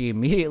 but then she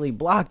immediately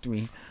blocked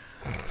me.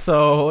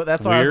 So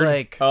that's why I was Weird.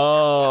 like,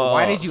 Oh.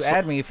 "Why did you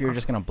add me if you were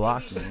just gonna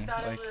block me?"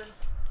 Like,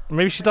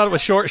 Maybe she thought it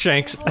was Short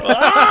Shanks.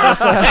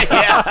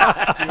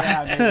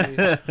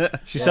 yeah, maybe.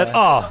 She said,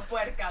 "Oh."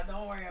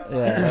 Don't worry about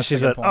Yeah, that's She a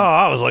good said, point. "Oh,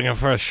 I was looking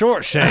for a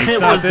Short Shanks,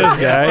 not this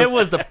guy, It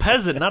was the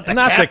peasant, not the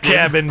not the captain.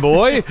 cabin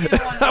boy.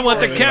 I want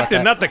the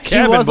captain, not the She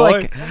cabin was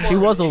boy." she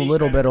was a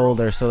little bit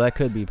older, so that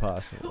could be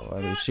possible.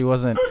 I mean, she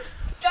wasn't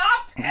Stop.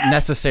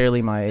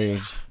 necessarily my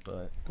age,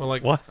 but Well,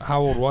 like, What?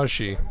 how old was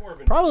she?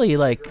 probably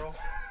like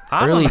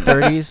I don't early know.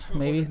 30s,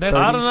 maybe.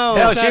 That's- 30s. I don't know.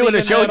 Hell, That's she not would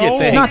have even showed that you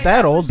old. She's things. not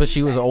that old, but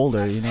she was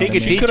older. You know She what I could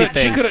mean? teach you could've- she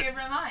things. could've-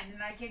 Never mind,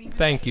 and I can't even.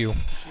 Thank you.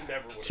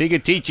 She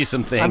could teach you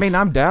some things. I mean,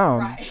 I'm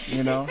down.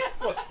 You know.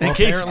 In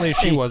case Apparently,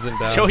 she wasn't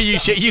down. show you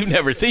shit you've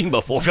never seen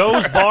before.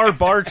 Joe's Bar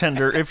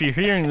bartender, if you're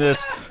hearing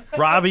this,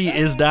 Robbie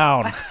is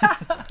down.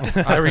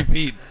 I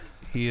repeat,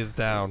 he is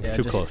down. Yeah,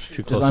 Too just- close.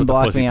 Too close. Just with the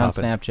unblock pussy me on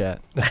popping. Snapchat.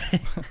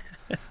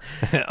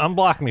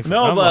 Unblock me. From,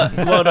 No, unblock-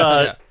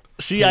 but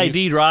she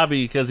ID'd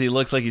Robbie because he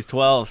looks like he's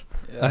 12,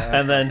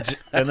 and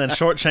then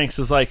Short Shanks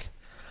is like,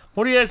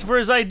 "What are you asking for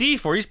his ID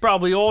for? He's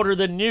probably older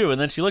than you." And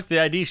then she looked at the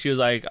ID. She was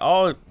like,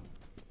 "Oh,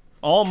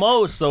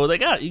 almost." So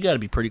you got to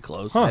be pretty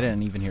close. I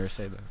didn't even hear her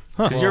say that.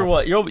 Because you're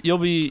what?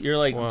 You're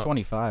like, Well,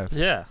 25.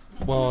 yeah.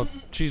 Well,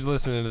 she's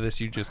listening to this.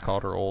 You just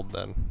called her old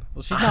then.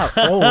 Well, she's not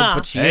old,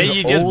 but she's Hey,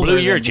 you just older blew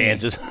your than me.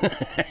 chances.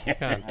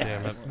 God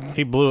damn it.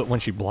 he blew it when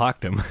she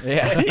blocked him.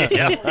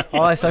 Yeah.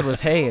 All I said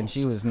was, "Hey," and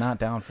she was not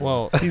down for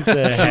Well, He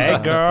said, "Hey,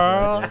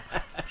 girl."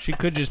 she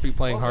could just be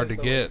playing hard to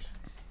get.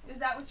 Is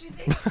that what you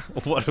think?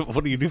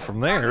 What do you do from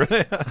there?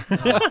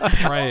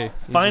 Pray. You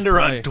Find just her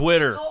pray. on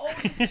Twitter. How old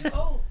is too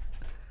old?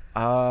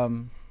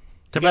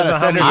 it. Depends on how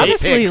send her many.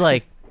 pics. Honestly,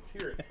 like,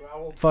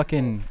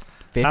 fucking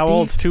 50. How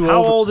old's too How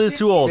old? old is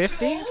too old?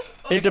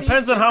 50? It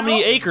depends on how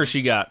many acres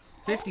she got.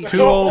 50.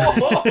 Too old.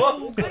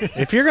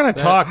 If you're gonna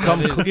talk, that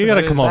come. is- You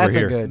gotta that come is- over That's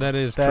here. a good. That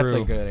is That's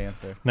true. a good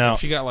answer. Now, If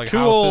she got, like, too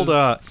houses-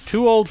 old.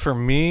 Too old for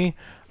me.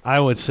 I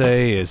would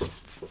say is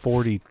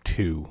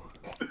 42.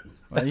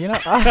 Well, you know,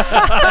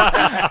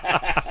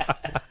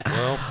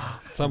 Well,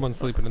 someone's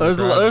sleeping in the There's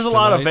garage a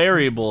lot of tonight.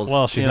 variables.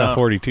 Well, she's you not know.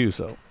 42,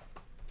 so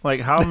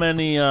Like how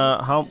many?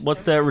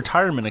 What's that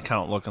retirement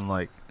account looking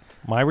like?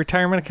 my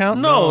retirement account.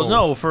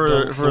 No,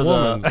 for the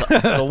woman's.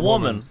 the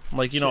woman.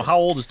 Like how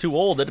old is too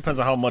old? That depends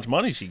on how much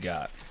money she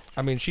got.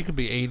 I mean, she could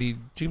be 80.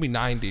 She could be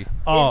 90. Is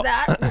Oh,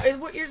 that is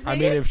what you're I saying?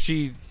 mean,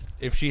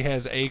 if she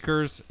has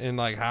acres in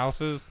like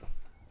houses,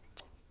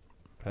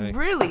 hey,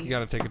 Really? you got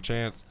to take a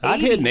chance. I'd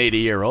hit an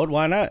 80-year-old.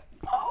 Why not?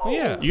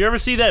 Yeah, You ever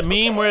see that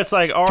meme where it's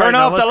like, all right, Turn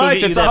now off let's the go lights.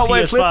 get you It's that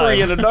always PS5.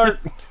 slippery in the dark.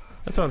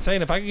 that's what I'm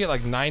saying. If I could get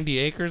like 90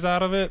 acres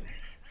out of it,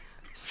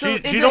 So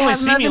she'd it only has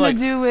see me nothing like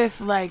to do with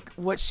like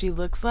what she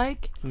looks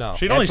like. No.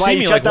 she'd That's only why see you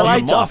me shut like the once a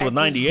lights month off. with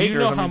 90 Do acres. you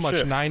know I how mean, much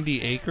shit.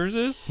 90 acres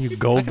is? You I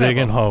gold could have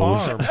digging a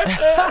hoes. farm.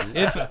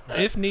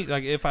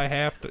 if I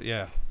have to,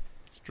 yeah.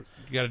 You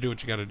got to do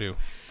what you got to do.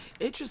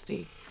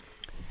 Interesting.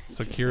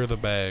 Secure the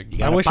bag. You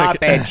I gotta wish I pop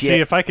could that see shit.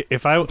 if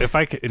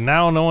I could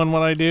now knowing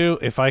what I do.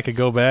 If I could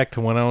go back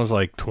to when I was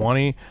like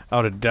 20, I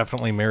would have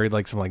definitely married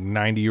like some like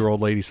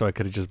 90-year-old lady, so I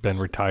could have just been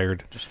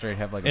retired, Just straight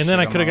have like. A and then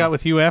I sugar could have got mama,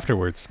 with you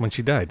afterwards when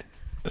she died.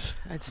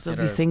 I'd still get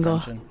be her single.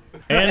 pension.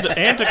 And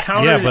to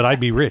counter Yeah, but I'd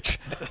be rich.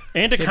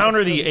 and to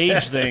counter the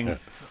age thing,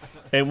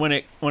 and when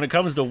it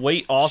comes to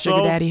weight, also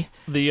Sugar daddy.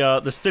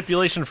 the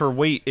stipulation for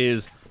weight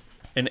is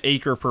an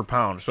acre per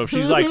pound. So if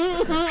she's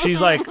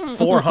like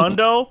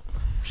 400,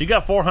 she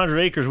got 400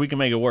 acres. We can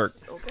make it work.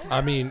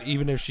 I mean,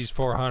 even if she's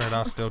 400,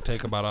 I'll still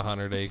take about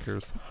 100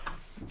 acres.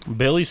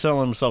 Billy's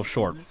selling himself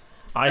short.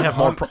 I have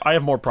more. I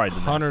have more pride than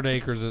that. 100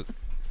 acres is,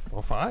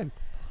 well, fine.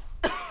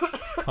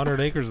 100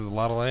 acres is a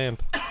lot of land.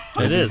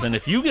 It is, and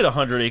if you get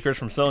 100 acres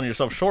from selling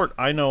yourself short,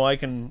 I know I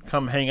can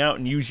come hang out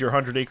and use your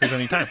 100 acres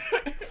anytime.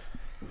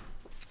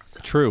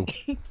 True.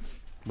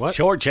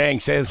 Short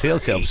Shank says he'll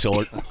sell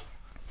short.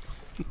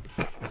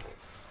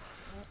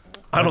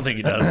 I don't think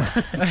he does.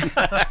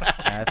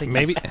 I think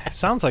Maybe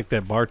sounds like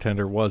that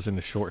bartender was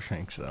into short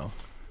shanks though.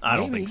 I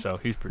don't Maybe. think so.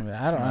 He's pretty.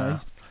 I don't know.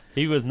 He's-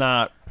 He was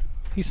not.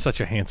 He's such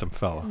a handsome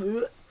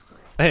fella.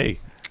 Hey,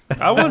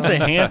 I wouldn't say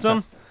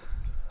handsome.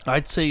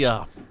 I'd say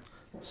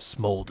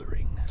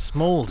smoldering.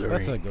 smoldering.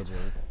 That's a good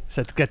word.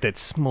 So it's got that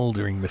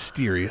smoldering,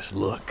 mysterious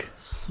look.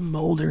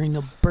 Smoldering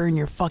to burn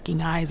your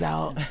fucking eyes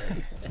out.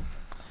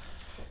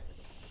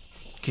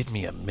 Get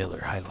me a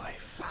Miller High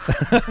Life.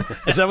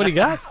 Is that what he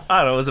got? I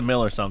don't know. It was a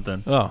Miller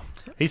something. Oh,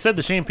 He said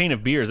the champagne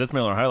of beers. That's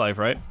Miller High Life,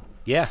 right?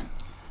 Yeah,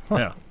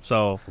 Yeah.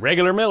 So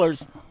regular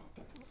Millers.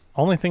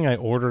 only thing I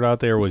ordered out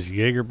there was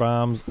Jaeger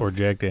bombs or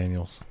Jack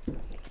Daniels.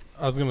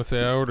 I was going to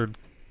say I ordered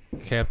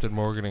Captain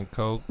Morgan and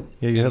Coke.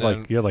 Yeah, you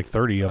And had like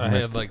 30 of I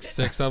them. had like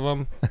 6 of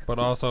them, but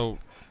also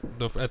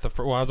I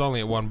was only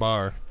at one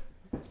bar,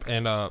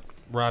 and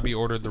Robbie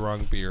ordered the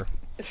wrong beer.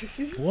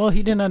 Well,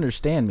 he didn't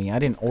understand me. I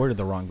didn't order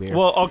the wrong beer.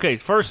 well, okay.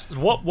 First,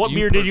 what You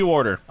beer did you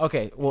order?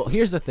 Okay, well,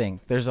 here's the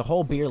thing. There's a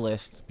whole beer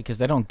list because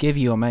they don't give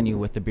you a menu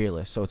with the beer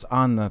list, so it's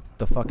on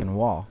the fucking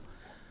wall.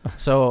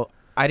 So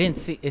I didn't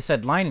see. It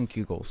said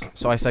Leinenkugels,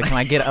 so I said, "Can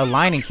I get a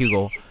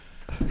Leinenkugel?"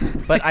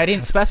 But I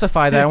didn't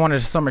specify that I wanted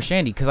a summer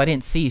shandy because I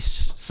didn't see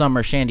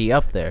summer shandy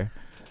up there.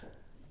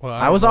 Well,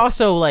 I was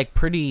also like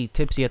pretty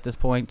tipsy at this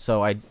point,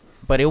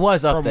 but it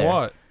was up from there.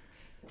 what?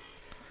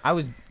 I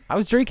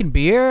was drinking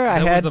beer. I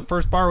That had was the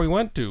first bar we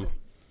went to.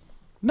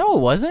 no, it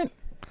wasn't.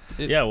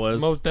 Yeah, it was.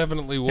 Most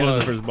definitely It was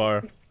was. the first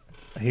bar.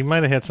 He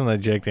might have had some of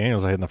that Jack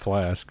Daniels I had in the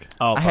flask.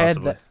 Oh, I had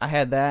possibly. I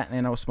had that,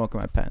 and I was smoking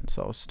my pen,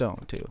 so I was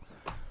stoned too.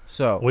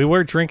 So We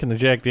were drinking the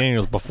Jack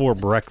Daniels before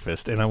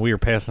breakfast, and we were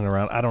passing it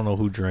around. I don't know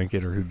who drank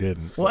it or who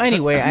didn't. well,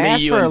 anyway, I Me,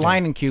 asked you, for a and-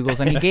 Leinenkugels,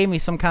 and he gave me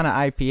some kind of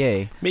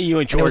IPA. Me, you,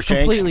 and And it was Short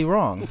Shanks. completely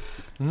wrong.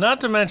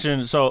 Not to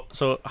mention, so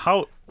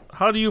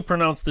how do you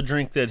pronounce the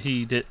drink that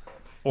he did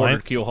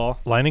ordered? Keelhaul.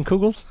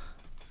 Leinenkugels?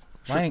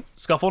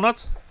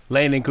 Scufflenuts?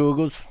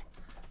 Leinenkugels.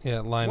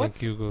 Yeah, line and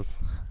Kugels.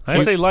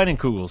 I say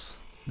Leinenkugels.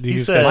 Do you He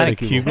just said, gotta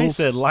say he Kugels?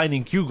 said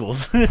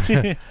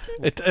Leinenkugels.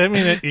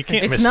 You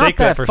can't It's mistake not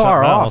that for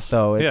far something off, else.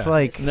 though. It's Yeah.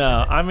 like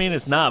No, I mean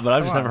it's not, but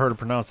I've just never heard it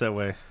pronounced that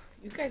way.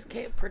 You guys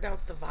can't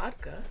pronounce the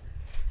vodka.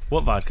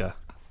 What vodka?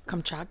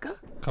 Kamchatka?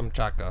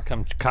 Kamchatka.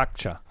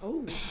 Kamchatka.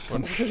 Oh.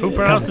 Who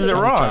pronounces it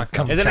wrong?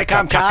 Isn't it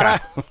Kamchatka?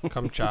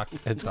 Kamchak.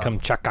 It's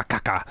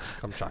Kamchatka.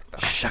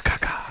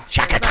 Kamchakta.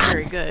 That's not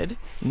very good.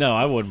 No,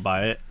 I wouldn't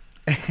buy it.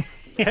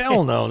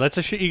 Hell no. That's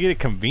a shit you get at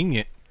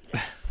convenient.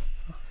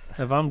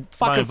 If I'm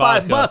Fucking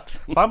buying $5. vodka,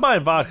 if I'm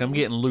buying vodka, I'm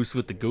getting loose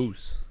with the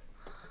goose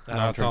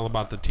No, it's all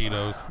about the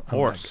Tito's.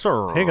 or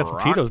sir. Hey, I got some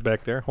Tito's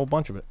back there. Whole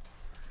bunch of it.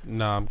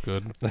 No, I'm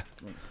good.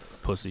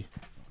 Pussy.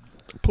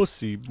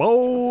 Pussy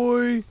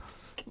boy.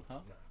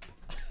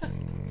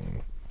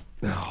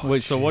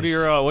 Wait, so what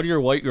are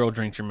your white girl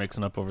drinks you're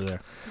mixing up over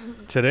there?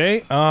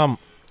 Today, I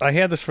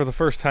had this for the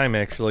first time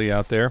actually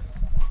out there.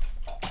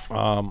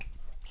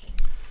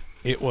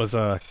 It was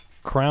a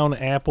Crown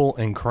Apple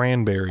and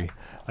Cranberry.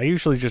 I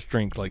usually just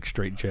drink like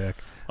straight Jack.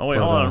 Oh wait,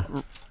 But, hold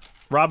on.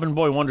 Robin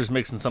Boy Wonder's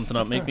mixing something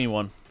up. Make me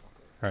one.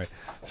 All right.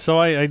 So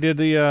I did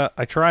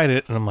I tried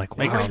it and I'm like,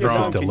 Make wow, her this strong.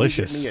 is Can you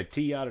delicious. Get me a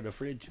tea out of the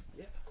fridge.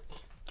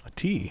 A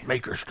tea.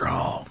 Make her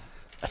strong.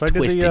 So I did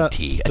twisted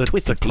tea. A the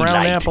twisted tea Crown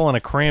light. Apple and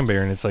a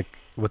Cranberry, and it's like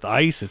with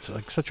ice. It's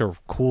like such a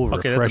cool,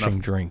 Okay, that's refreshing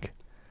enough. drink.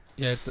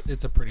 Yeah,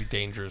 it's a pretty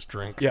dangerous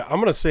drink. Yeah, I'm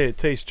gonna say it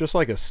tastes just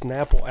like a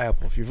Snapple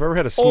apple. If you've ever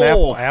had a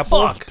Snapple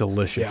apple, fuck.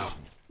 Delicious. yeah.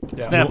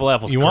 Snapple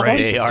apples. You want great.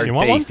 one? They are You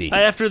want one? tasty.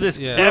 After this,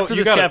 Yeah. after Well, you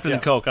this gotta- Captain yeah.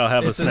 and Coke, I'll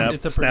have It's a snap. a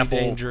pretty Snapple,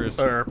 dangerous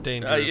or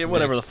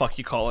whatever the mix. fuck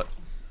you call it.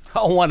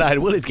 Oh, one-eyed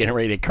Willie's getting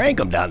ready to crank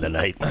them down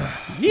tonight.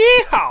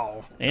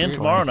 Yeehaw! And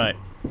tomorrow night,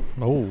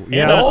 Oh And,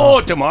 yeah. Oh,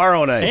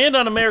 tomorrow night. and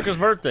on America's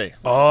birthday.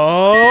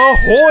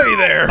 Ahoy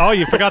there! Oh,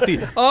 you forgot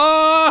the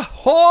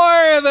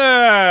ahoy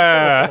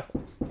there.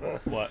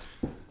 What?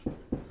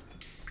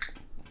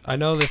 I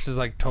know this is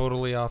like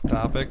totally off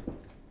topic,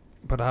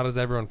 but how does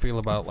everyone feel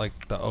about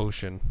like the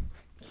ocean?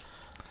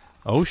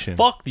 Ocean.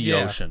 Fuck the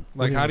ocean.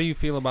 Like, how do you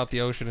feel about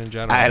the ocean in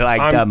general? I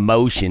like the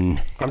motion.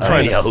 I'm of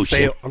trying the to ocean.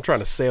 sail. I'm trying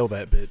to sail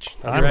that bitch.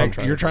 That's what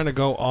I'm You're trying to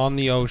go on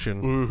the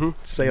ocean. Mm-hmm.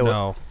 Sail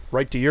No, it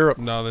right to Europe.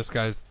 no, this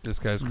guy's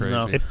crazy.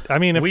 No. I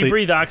mean, if We the,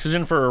 breathe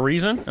oxygen for a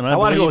reason, and I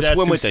wanna believe go that's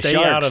swim to with the stay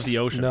sharks. out of the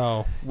ocean.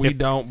 No, we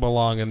don't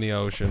belong in the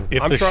ocean.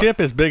 if I'm the try-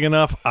 ship is big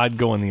enough, I'd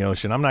go in the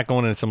ocean. I'm not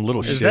going in some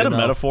little Is ship. that a No.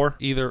 metaphor?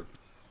 Either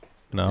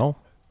No.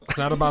 it's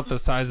not about the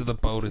size of the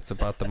boat; it's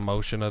about the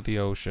motion of the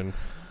ocean.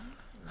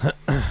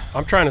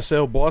 I'm trying to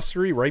sail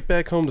blustery right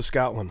back home to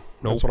Scotland.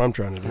 That's what I'm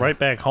trying to do. Right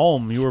back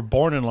home. You were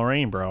born in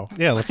Lorraine, bro.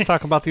 Yeah, let's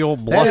talk about the old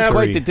That is quite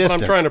blustery. the But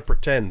distance. I'm trying to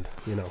pretend,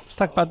 you know. Let's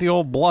talk about the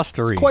old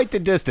blustery. Quite the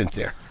distance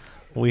there.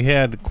 We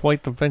had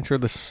quite the venture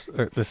this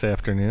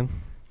afternoon.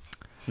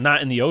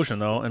 Not in the ocean,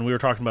 though, and we were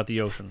talking about the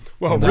ocean.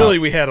 Well, No. really,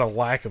 we had a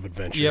lack of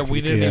adventure. Yeah, if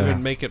we didn't Yeah.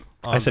 even make it.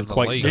 Onto said the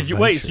quite lake. the- Did you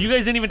wait? So you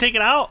guys didn't even take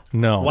it out?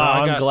 No.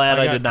 Wow, I'm glad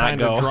I got did not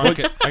kinda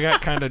go. I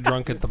got kind of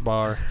drunk at the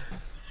bar.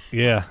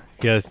 Yeah.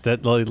 Yes,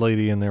 that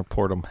lady in there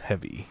poured them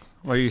heavy.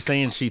 Are you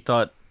saying she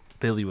thought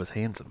Billy was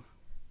handsome?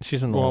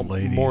 She's an Well, old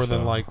lady. more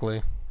than so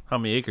likely. How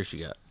many acres she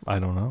got? I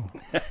don't know.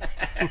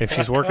 If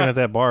she's working at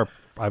that bar,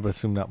 I would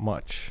assume not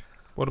much.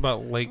 What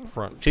about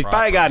lakefront? She's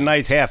probably got a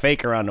nice half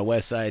acre on the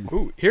west side.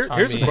 Ooh, here's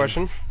mean- a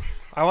question.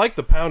 I like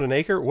the pound an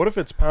acre. What if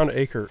it's pound an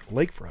acre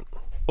lakefront?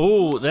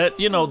 Oh, that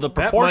the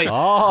proportion.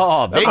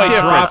 Oh, big might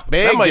difference. drop.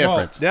 Big that might,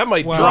 difference. That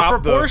might Well,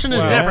 drop. Proportion is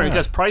well, different yeah.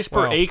 because price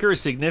per Well- acre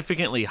is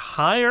significantly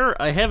higher.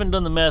 I haven't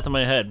done the math in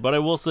my head, but I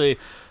will say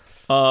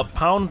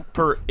pound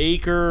per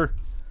acre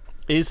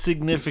is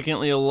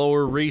significantly a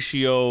lower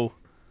ratio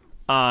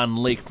on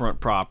lakefront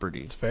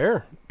property. It's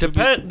fair.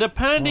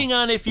 Depending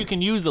on if you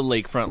can use the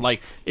lakefront,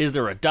 like is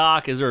there a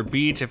dock, is there a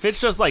beach? If it's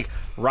just like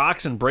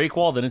rocks and break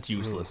wall, then it's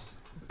useless.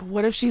 But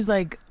what if she's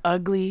like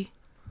ugly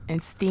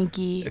and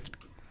stinky?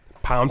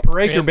 Pound per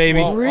acre, And, baby.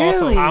 well,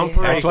 Really? Pound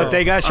per That's acre. what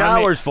they got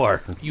showers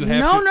for. You have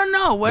No, to, no,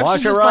 no. What if Wash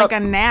she's her just up. like a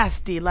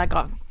nasty, like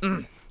a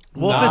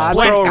Well, Nah, if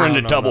it's throw her lake,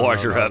 in the tub,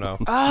 wash her up. no.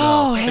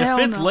 oh hell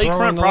if it's no. Throw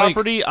her in lakefront the lake.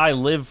 property, I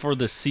live for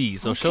the sea,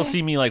 so she'll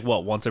see me like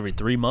once every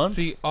 3 months.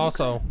 See,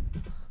 also,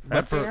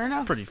 but That's Fair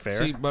enough. pretty fair.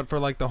 see, but for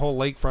like the whole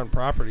lakefront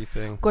property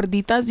thing,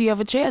 Gorditas, you have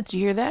a chance.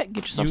 You hear that?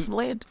 Get yourself You- some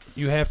land.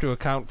 you have to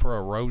account for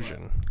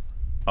erosion.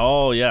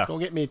 Oh yeah. Go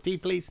get me a tea,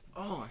 please.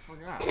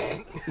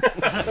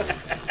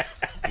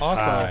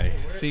 Also,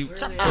 see,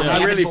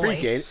 I really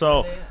appreciate it.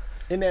 So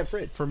In that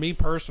fridge. for me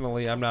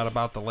personally, I'm not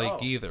about the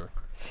lake either,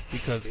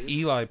 because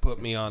Eli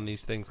put me on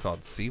these things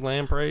called sea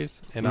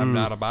lampreys, and I'm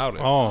not about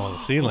it.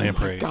 Oh, sea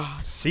lamprey.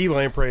 Sea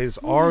lampreys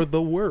are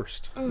the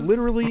worst.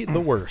 Literally the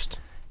worst.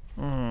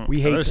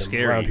 We hate they're them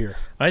scary. around here.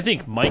 I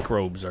think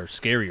microbes are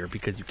scarier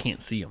because you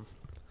can't see them.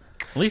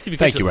 At least if you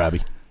Thank catch you, a-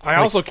 Robbie. I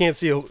also can't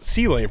see a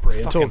sea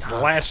lamprey until it's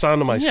latched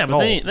onto my Yeah, skull.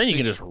 but then you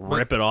can just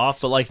rip it off.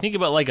 So like think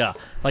about like a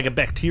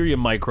bacteria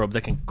microbe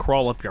that can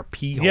crawl up your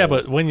pee hole. Yeah,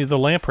 but when the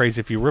lampreys,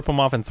 if you rip them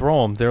off and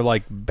throw them, they're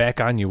like back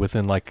on you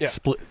within like Yeah.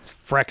 split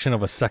fraction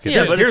of a second.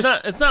 yeah, but here's-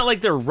 it's not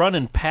like they're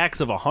running packs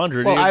of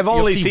 100. Well, I've You'll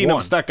only see seen them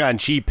one. stuck on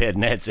sheephead,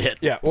 and that's it.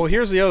 Yeah, well,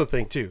 here's the other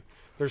thing, too.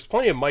 There's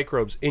plenty of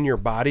microbes in your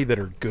body that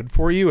are good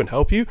for you and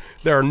help you.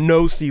 There are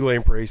no sea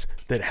lampreys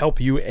that help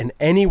you in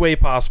any way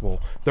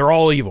possible. They're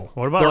all evil.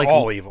 What about They're like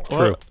all evil.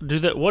 What, do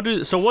that? What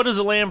does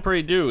a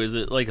lamprey do? Is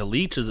it like a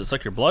leech? Does it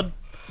suck your blood?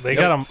 They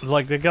got them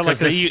like they got like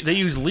Because this. they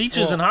use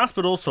leeches Well- in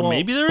hospitals, so well,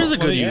 maybe there is a let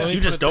good me- use. let me You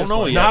put just it don't this know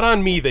way. it yet. Not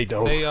on me, they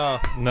don't.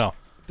 No,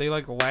 They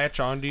like latch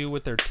onto you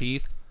with their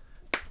teeth.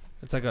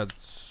 It's like a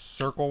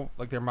circle,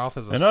 like their mouth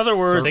is a In other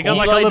words, They got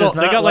like a Eli little- does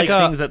they not got like a-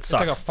 things that it's suck.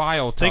 like a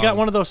file they tongue. got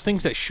one of those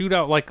things that shoot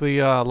out like the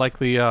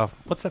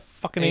what's that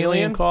fucking alien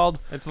Alien? called?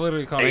 It's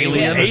literally called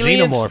Alien? A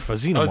Aliens? xenomorph. A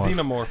Oh,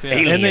 xenomorph. xenomorph.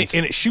 Yeah.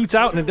 And it shoots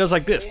out and it does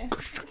like this.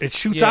 It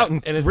shoots Yeah, out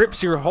and and it-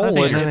 rips your hole. think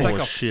in it's it. It's like a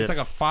Bullshit. it's like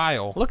a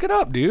file. Look it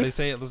up, They dude.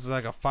 say this is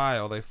like a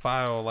file. They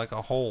file like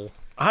a hole.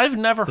 I've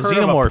never The heard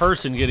of a xenomorph.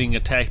 person getting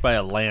attacked by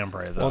a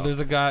lamprey though. Well, there's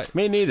a guy.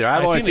 Me neither.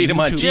 I've I only seen seen a them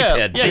on YouTube- yeah,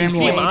 sheephead. yeah, you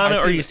see them I on it,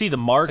 or seen- you see the I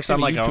marks seen on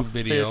a like YouTube a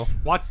video.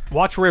 fish.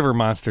 Watch River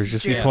Monsters. You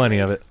see plenty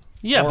of it.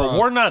 Yeah, Or but a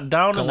we're not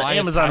down in the Goliath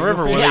Amazon tiger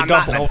River where fish. they Yeah,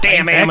 dump I'm a whole not the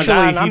damn Actually,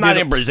 Amazon. he I'm not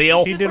did- in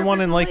Brazil. He did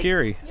one in Lake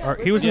Erie. Or,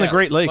 he was in the Yeah,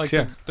 Great Lakes. like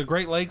Yeah. The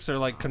Great Lakes are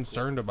like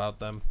concerned about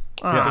them.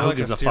 Ah, They're who like a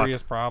gives a fuck?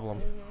 serious problem.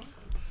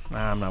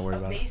 Nah, I'm not worried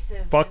about it.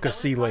 Fuck a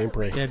sea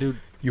lamprey. Yeah, dude.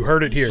 You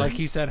heard it here. Like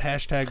he said,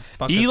 hashtag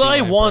fuck a sea Eli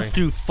lamprey. wants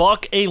to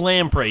fuck a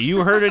lamprey.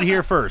 You heard it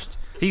here first.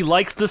 He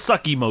likes the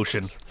sucky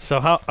motion. So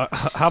how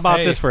about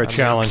Hey, this for a I'm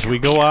challenge? We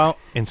go out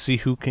and see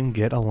who can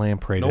get a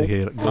lamprey Nope. to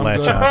get I'm latch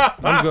good. on.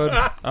 I'm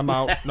good. I'm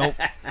out. Nope.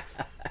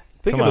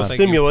 Think come of on. the Thank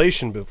you.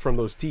 stimulation from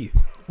those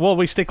teeth. Well,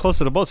 we stay close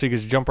to the boat so you can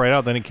just jump right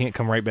out. Then he can't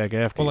come right back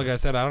after. Well, you. like I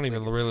said, I don't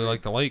even really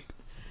like the lake.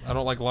 I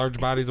don't like large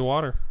bodies of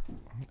water.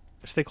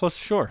 Stay close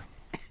to shore.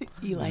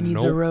 Eli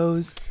needs a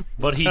rose.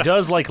 But he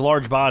does like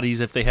large bodies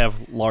if they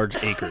have large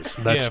acres.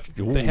 That's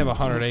Yeah, if they have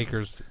 100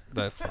 acres.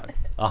 That's fine.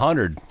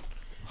 100.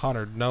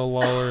 100, no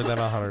lower than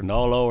 100.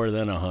 No lower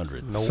than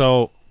 100.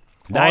 so.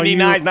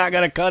 99's not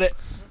going to cut it.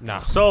 Nah.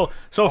 So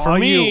for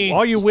me,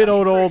 all you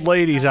widowed old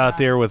ladies out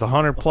there with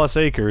 100+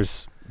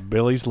 acres,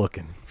 Billy's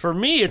looking. For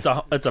me, it's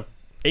a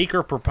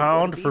acre per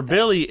pound. For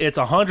Billy, it's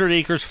 100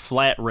 acres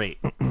flat rate.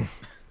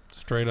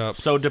 Straight up.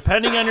 So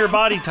depending on your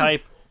body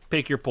type,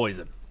 pick your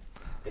poison.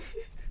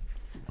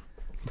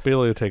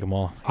 Billy will take them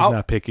all. He's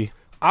not picky.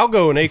 I'll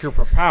go an acre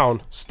per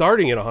pound,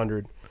 starting at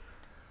 100,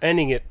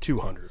 ending at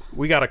 200.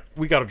 We gotta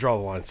draw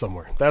the line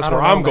somewhere. That's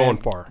where I'm going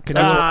far.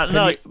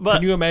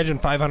 Can you imagine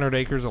 500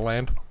 acres of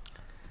land?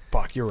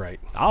 Fuck, you're right.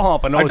 I'll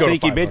hump an I'd old go to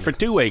stinky bitch 500. for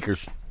 2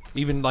 acres.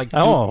 Even like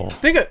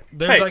Think it.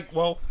 there's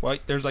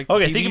there's like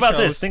Okay, TV think about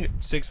shows, this.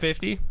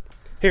 650.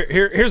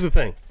 Here's the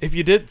thing. If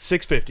you did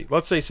 650,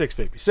 let's say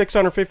 650,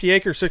 650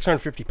 acres,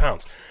 650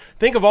 pounds.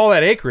 Think of all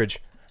that acreage.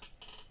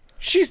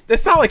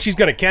 It's not like she's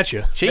gonna catch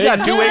you. She got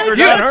 2 acres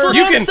Yeah, on her.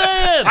 you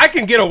can. I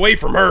can get away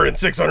from her in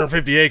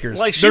 650 acres.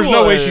 Like There's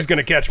no way she's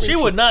gonna catch me. She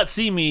would not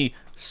see me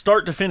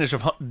start to finish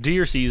of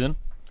deer season.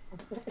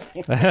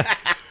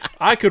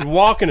 I could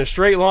walk in a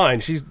straight line.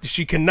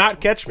 She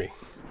cannot catch me.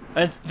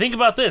 And think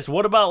about this.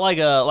 What about like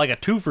a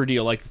twofer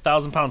deal, like the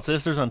 1,000 Pound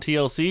Sisters on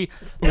TLC?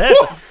 That's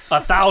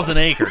 1,000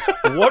 acres.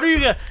 What are you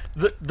gonna?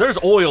 There's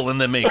oil in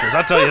them acres.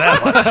 I'll tell you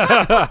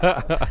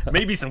that much.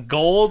 Maybe some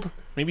gold.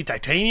 Maybe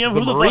titanium.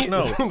 Who the fuck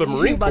knows? The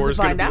Marine about Corps to is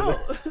gonna find be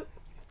out. there.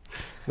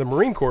 The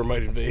Marine Corps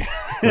might invade.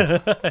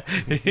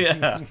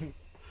 Yeah.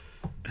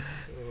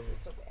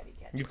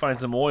 You find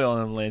some oil in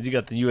them lands. You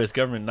got the U.S.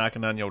 government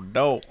knocking on your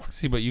door.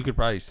 See, but you could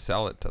probably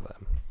sell it to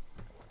them.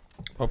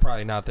 Well,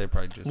 probably not. They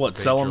probably just invade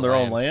Sell them your their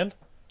own land?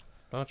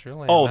 Oh, it's your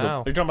land Oh,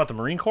 now. you're talking about the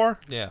Marine Corps?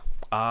 Yeah.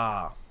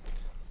 Ah.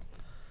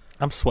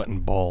 I'm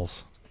sweating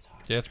balls.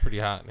 Yeah, it's pretty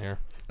hot in here.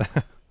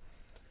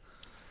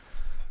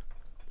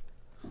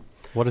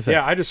 What is that?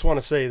 Yeah, I just want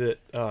to say that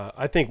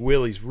I think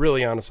Willie's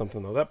really onto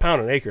something though. That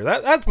pound an acre,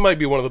 that might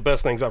be one of the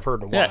best things I've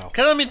heard in a Yeah, while.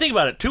 because I mean, think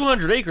about it.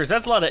 200 acres,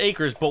 that's a lot of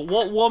acres, but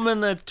what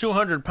woman that's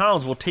 200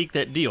 pounds will take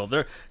that deal?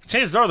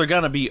 Chances are they're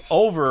going to be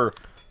over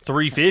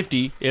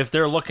 350 if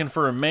they're looking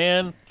for a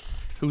man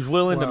who's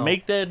willing to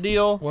make that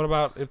deal. What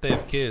about if they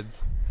have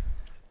kids?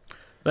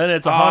 Then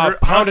it's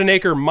 100 pound an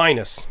acre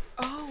minus.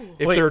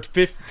 If Wait. they're a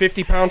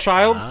 50-pound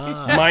child,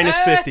 minus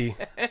 50.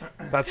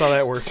 That's how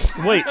that works.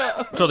 Wait,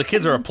 so the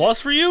kids are a plus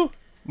for you?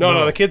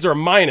 No, the kids are a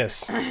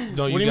minus.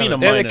 No, What do you mean a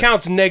And minus? it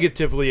counts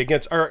negatively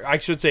against, or I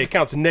should say, it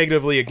counts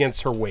negatively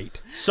against her weight.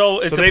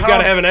 So So they've got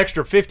to have an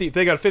extra 50. If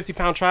they got a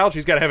 50-pound child,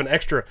 she's got to have an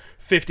extra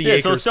 50 so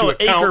acres it's still to an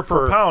account acre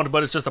for. per pound,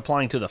 but it's just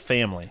applying to the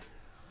family.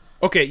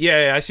 Okay,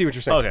 yeah, I see what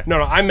you're saying. Okay.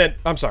 No,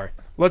 I'm sorry.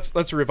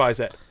 Let's revise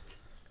that.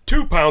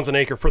 2 pounds an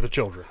acre for the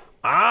children.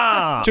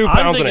 Ah, 2 I'm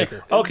pounds an thinking-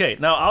 acre. Okay,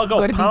 now I'll go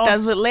Gorditas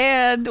pound. with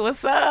land.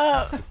 What's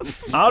up?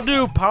 I'll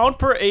do pound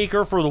per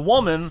acre for the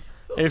woman.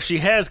 If she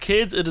has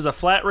kids, it is a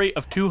flat rate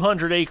of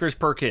 200 acres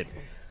per kid.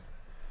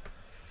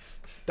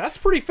 That's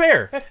pretty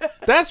fair.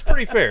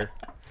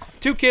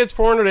 2 kids,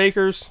 400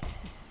 acres.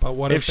 But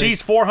what If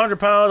she's 400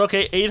 pounds,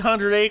 okay,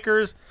 800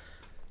 acres.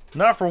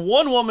 Not for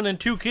one woman and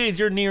 2 kids,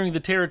 you're nearing the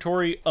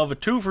territory of a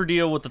twofer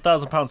deal with the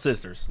 1,000 Pound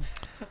Sisters.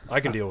 I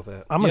can deal with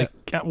that. I'm gonna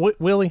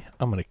Willie.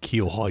 I'm gonna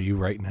keelhaul you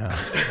right now.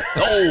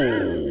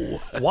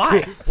 Oh,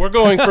 why? We're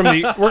going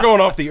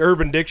off the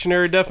Urban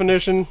Dictionary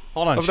definition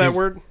of that she's-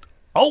 word.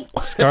 Oh,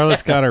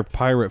 Scarlet's got her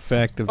pirate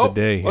fact of the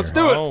day here. Let's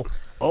do it.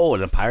 Oh,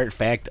 the pirate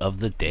fact of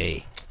the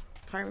day.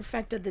 Pirate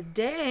fact of the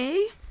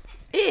day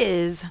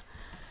is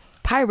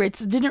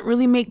pirates didn't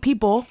really make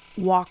people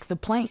walk the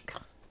plank.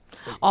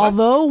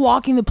 Although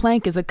walking the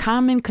plank is a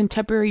common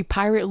contemporary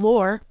pirate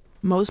lore,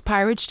 most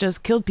pirates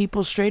just killed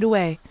people straight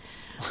away.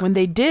 When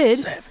they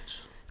did,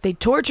 they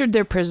tortured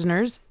their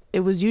prisoners. It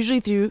was usually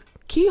through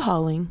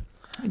keelhauling,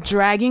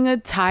 dragging a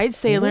tied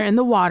sailor in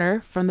the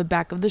water from the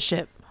back of the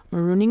ship,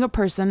 marooning a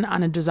person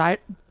on a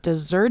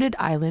deserted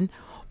island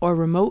or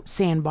remote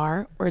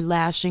sandbar, or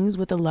lashings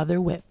with a leather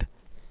whip.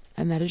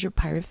 And that is your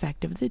pirate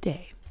fact of the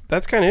day.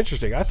 That's kind of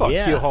interesting. I thought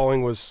Yeah. keel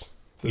hauling was.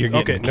 You're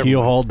Okay, getting never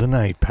keelhauled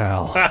tonight,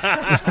 pal.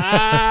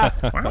 wow.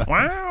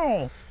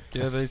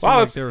 Yeah, they seem Wow,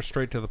 like it's- they were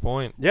straight to the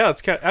point. Yeah,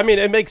 it's kind. I mean,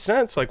 it makes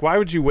sense. Like, why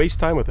would you waste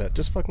time with that?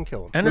 Just fucking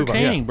kill him.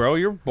 Entertaining, bro.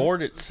 You're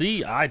bored at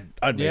sea. I'd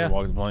maybe Yeah.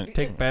 walk the plank.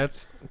 Take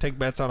bets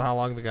on how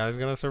long the guy's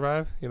gonna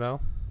survive. You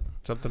know,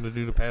 something to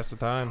do to pass the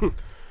time.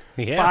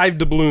 Yeah. 5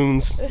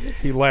 doubloons.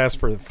 He lasts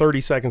for 30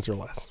 seconds or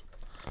less.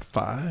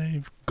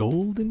 5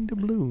 golden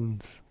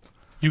doubloons.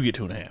 You get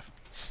 2.5.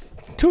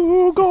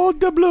 2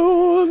 gold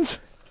doubloons.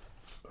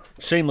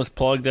 Shameless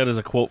plug. That is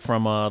a quote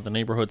from the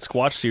Neighborhood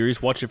Squatch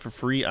series. Watch it for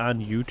free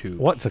on YouTube.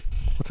 What's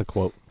a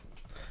quote?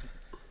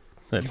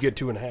 You get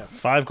 2.5.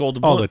 5 gold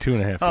Oh, doubloons. the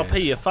 2.5. I'll yeah. pay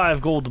you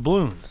 5 gold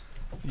doubloons.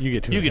 You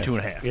get 2. You get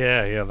 2.5.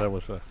 Yeah, that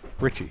was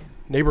Richie.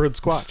 Neighborhood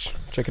Squatch.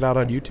 Check it out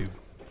on YouTube.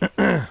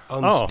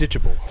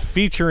 Unstitchable.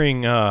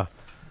 Featuring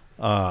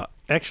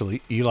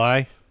actually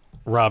Eli,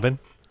 Robin,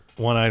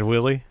 One-Eyed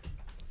Willie.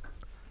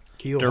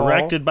 Keel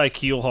Directed by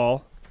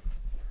Keelhaul.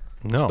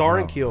 No,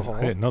 Starring no, Keelhaul.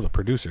 I didn't know the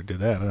producer did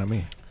that, not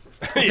me.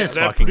 Yeah, This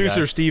that fucking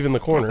producer guy. Steve in the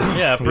corner. Yeah,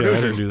 Yeah, I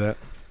producers. didn't do that.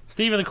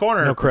 Steve in the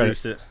corner No credit.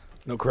 produced it.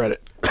 No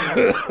credit.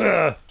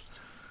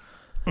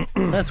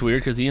 That's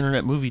weird because the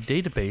Internet Movie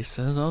Database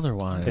says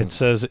otherwise. It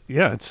says,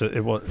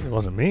 it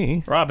wasn't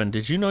me. Robin,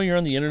 did you know you're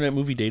on the Internet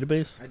Movie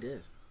Database? I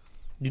did.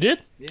 You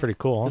did? Pretty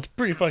cool. That's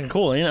pretty fucking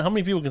cool, ain't it? How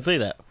many people can say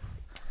that?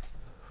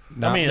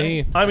 Not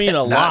me. I mean, a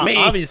Not lot. me.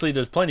 Obviously,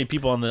 there's plenty of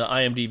people on the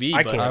IMDb.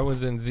 I but can't. I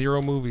was in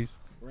 0 movies.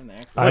 We're in the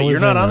act. Wait, you're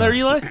not on there,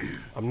 Eli?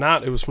 I'm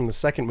not. It was from the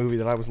second movie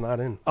that I was not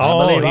in.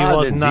 Oh, believe he I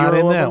was was in not 0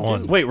 in of that them,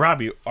 one. too. Wait,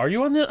 Robbie, are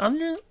you on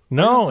there?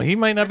 No, he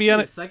might not be on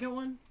The it. second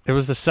one? It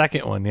was the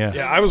second one, yeah.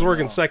 Yeah, I was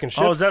working second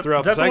shift Oh, is that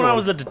throughout the second one I one.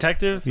 was a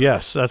detective?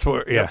 Yes, that's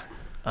what. Yeah.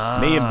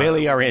 Me and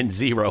Billy are in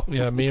 0.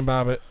 Yeah, me and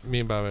Bob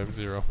have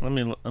 0. Let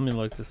me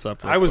look this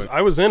up. real I was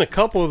quick. in a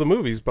couple of the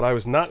movies, but I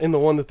was not in the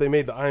one that they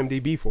made the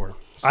IMDb for.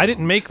 I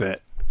didn't make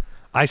that.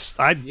 I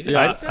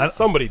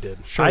Somebody did.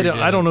 Sure I you don't.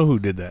 I don't know who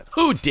did that.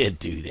 Who did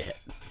do that?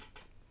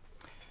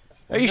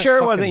 Are you sure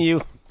it wasn't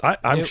you?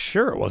 I'm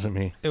sure it wasn't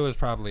me. It was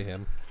probably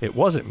him. It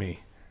wasn't me.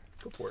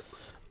 Go for it.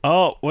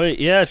 Oh wait,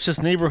 yeah, it's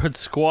just Neighborhood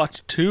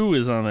Squatch 2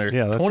 is on there.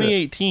 Yeah, that's it.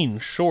 2018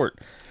 short.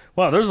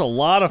 Wow, there's a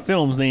lot of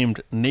films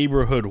named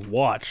Neighborhood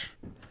Watch,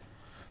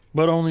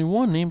 but only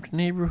one named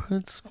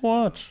Neighborhood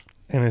Squatch.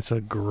 And it's a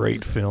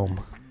great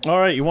film. All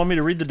right, you want me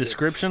to read the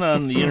description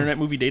on the Internet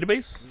Movie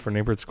Database? For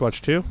Neighborhood Squatch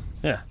 2?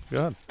 Yeah,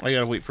 God. I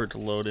gotta wait for it to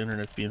load.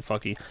 Internet's being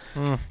fucky.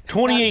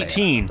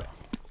 2018.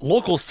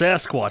 Local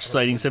Sasquatch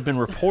sightings have been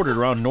reported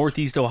around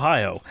Northeast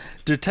Ohio.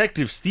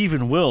 Detective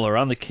Stephen Will are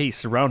on the case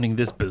surrounding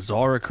this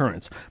bizarre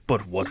occurrence.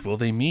 But what will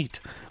they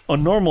meet? A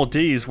normal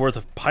day's worth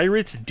of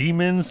pirates,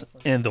 demons,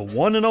 and the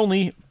one and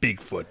only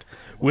Bigfoot.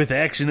 With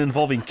action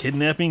involving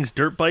kidnappings,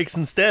 dirt bikes,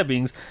 and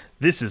stabbings,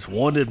 this is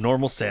one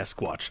abnormal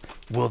Sasquatch.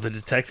 Will the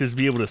detectives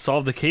be able to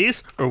solve the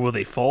case, or will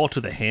they fall to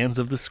the hands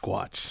of the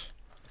Squatch?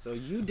 So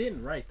you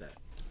didn't write that.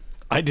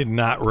 I did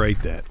not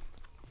write that.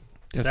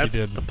 Yes, That's he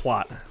did. the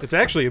plot. It's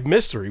actually a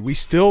mystery. We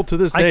still, to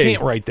this I day,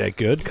 can't write that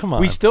good. Come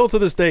on. we still to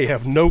this day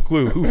have no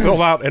clue who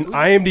filled out an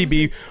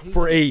IMDb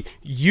for a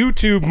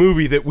YouTube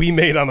movie that we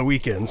made on the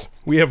weekends.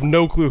 We have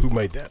no clue who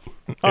made that.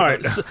 All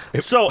right,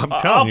 so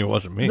I'm telling you, it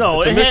wasn't me. No,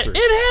 It's a it mystery.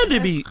 had to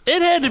be.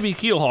 It had to be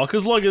Keelhaul.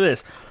 Because look at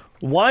this.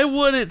 Why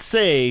would it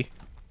say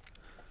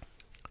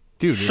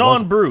Dude,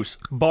 Sean Bruce,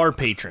 bar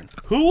patron?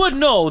 Who would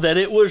know that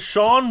it was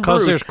Sean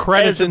Bruce? Because there's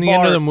credits as a in the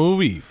end of bar- the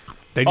movie.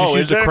 They just Oh, is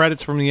use the there?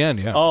 credits from the end,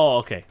 yeah. Oh,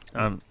 okay.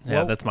 Yeah,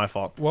 Well- that's my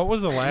fault. What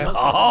was the last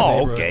Oh,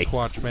 Neighborhood okay.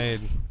 Squatch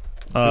made?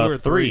 Two or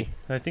three.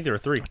 I think there were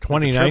 3.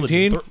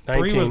 2019?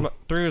 19.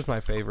 Three was my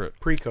favorite.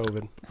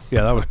 Pre-COVID.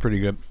 Yeah, that was pretty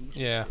good.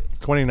 Yeah.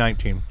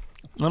 2019.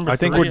 Number I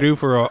think 3. we're due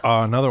for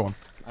another one.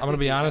 I'm going to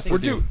be honest We're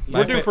with you. due.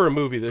 We're due for a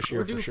movie this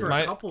year We're due for sure. for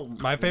My, a couple.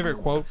 my favorite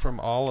quote from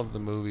all of the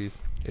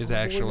movies is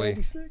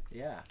actually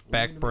Yeah.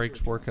 back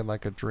breaks working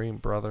like a dream,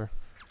 brother.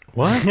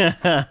 What?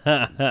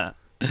 Yep.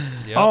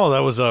 Oh, that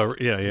was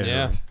yeah.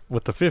 Yeah.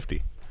 With the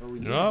 50. What we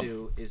need Yup. to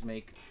do is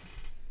make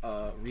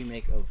a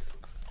remake of.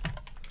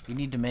 You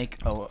need to make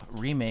a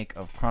remake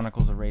of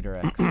Chronicles of Raider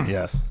X.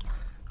 Yes.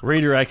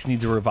 Raider X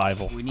needs a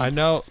revival. We need I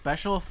know-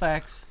 special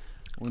effects.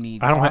 We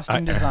need I don't ha-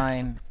 costume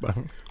design.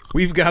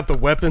 We've got the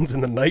weapons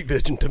and the night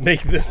vision to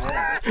make this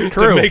to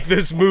True. make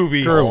this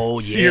movie Oh,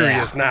 yeah.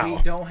 serious We now.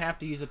 don't have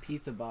to use a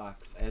pizza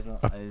box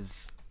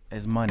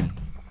as money.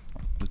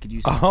 We could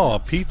use. Oh, something a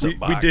else. pizza We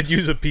box. did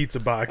use a pizza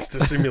box to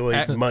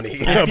simulate money.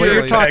 Yeah, but Actually,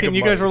 you're Bag talking, of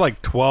you guys money. were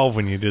like 12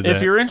 when you did that.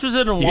 If you're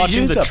interested in You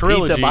watching used the a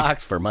trilogy, pizza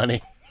box for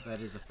money. That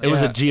is a fact. it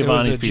was a Yeah,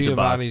 Giovanni's it was a pizza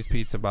box. Giovanni's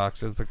pizza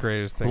box. It's the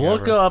greatest thing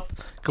Look ever. up,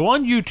 go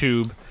on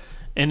YouTube,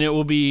 and it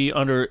will be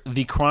under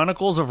the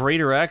Chronicles of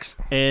Raider X,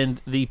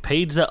 and the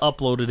page that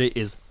uploaded it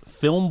is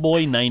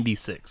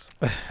Filmboy96.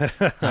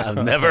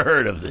 I've never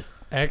heard of this.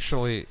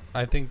 Actually,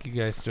 I think you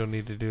guys still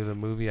need to do the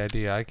movie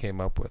idea I came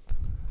up with,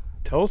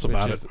 Tell us which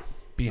about is it.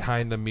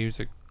 behind the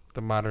music,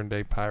 the modern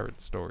day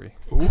pirate story.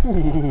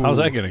 Ooh. How's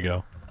that going to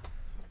go?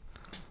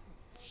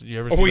 So you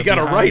ever Oh, see we the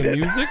gotta behind write the it.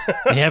 Music?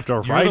 You have to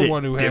You're write the it,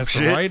 one who has to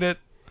dipshit. write it.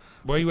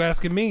 What are you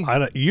asking me?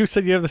 You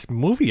said you have this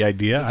movie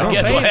idea. I I don't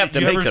guess Hey, we'll have to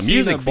you make ever the seen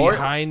music the for it.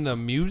 behind the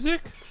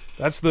music?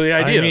 That's the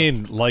idea. I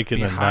mean, like in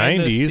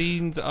Behind the the 90s.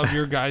 scenes of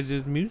your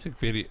guys' music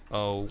video.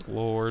 Oh,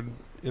 Lord.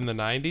 In the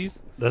 90s?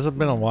 That's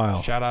been a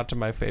while. Shout out to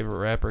my favorite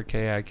rapper,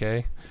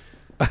 KIK.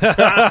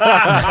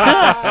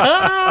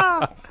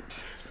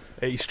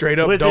 Hey, straight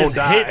up, With don't his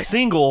die. hit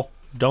single,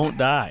 Don't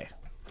Die.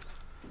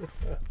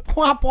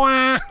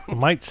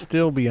 Might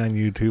still be on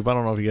YouTube. I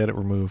don't know if you had it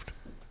removed.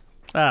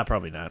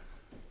 Probably not.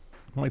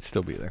 Might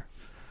still be there.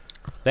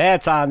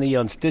 That's on the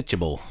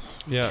Unstitchable.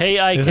 Yeah.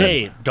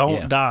 KIK, Don't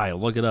Yeah. Die.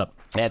 Look it up.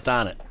 That's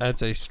on it.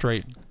 That's a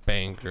straight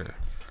banger.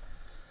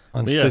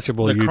 But yes,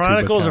 Unstitchable the YouTube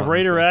Chronicles account. of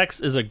Raider X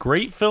is a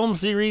great film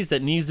series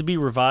that needs to be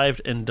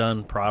revived and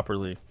done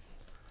properly.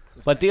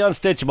 But the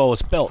Unstitchable is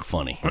spelt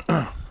funny.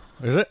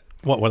 Is it?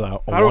 What,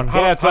 without a How do- one?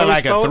 how- Yeah, it's do you like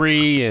spell a it?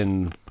 3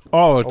 and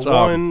Oh, A it's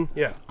one.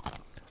 Yeah.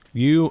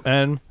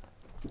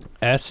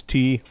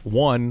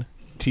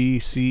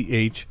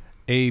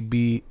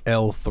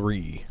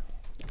 UNST1TCHABL3.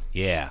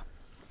 yeah.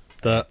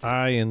 The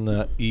I and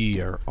the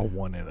E are a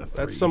 1 and a 3.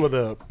 That's some of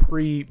the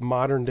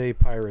pre-modern day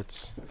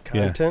pirates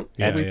content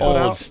Yeah, that we yeah. put Old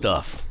out.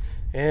 stuff.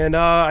 And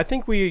I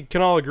think we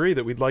can all agree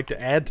that we'd like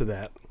to add to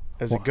that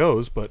as it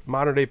goes, but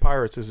Modern Day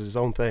Pirates is his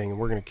own thing, and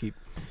we're gonna keep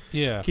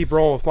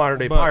rolling with Modern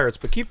Day But- Pirates.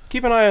 But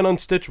keep an eye on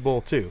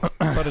Unstitchable too.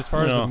 But as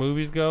far as No. the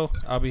movies go,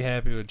 I'll be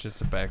happy with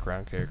just a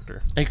background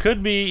character. It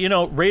could be,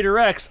 Raider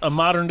X, a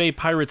modern day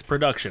Pirates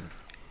production.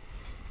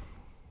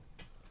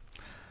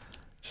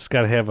 Just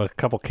got to have a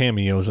couple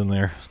cameos in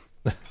there.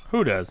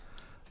 Who does?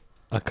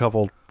 A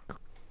couple.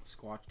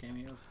 Squatch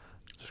cameos.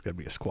 Just got to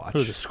be a Squatch.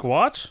 Who, the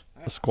Squatch?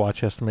 A Squatch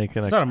has to make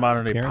an. It's not a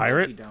modern day appearance?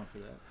 pirate. Down for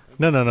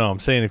that. No. I'm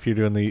saying if you're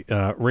doing the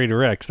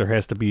Raider X, there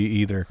has to be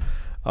either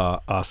a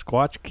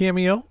Squatch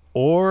cameo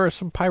or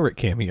some pirate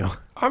cameo.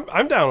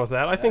 I'm down with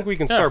that. I think we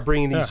can start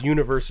bringing these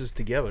universes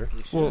together.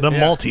 Well, The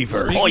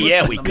multiverse. Oh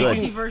yeah, we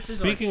could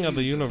Speaking of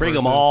the universes, bring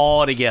them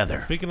all together.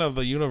 Speaking of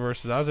the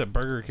universes, I was at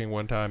Burger King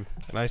one time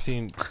and I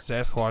seen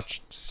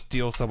Sasquatch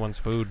steal someone's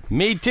food.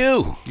 Me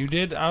too. You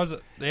did? I was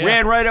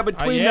Ran right up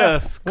between yeah.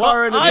 the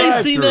car and the I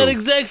drive-thru. seen that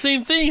exact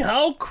same thing.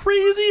 How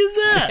crazy is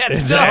that?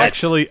 That's It's nuts.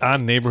 actually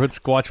on Neighborhood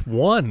Squatch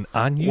 1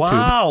 on YouTube.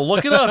 Wow,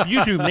 look it up.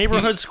 YouTube,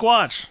 Neighborhood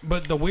Squatch.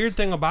 But the weird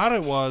thing about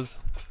it was,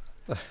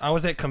 I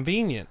was at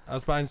Convenient. I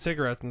was buying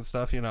cigarettes and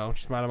stuff,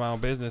 just minding my own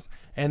business.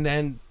 And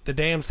then the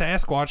damn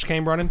Sasquatch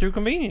came running through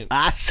Convenient.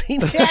 I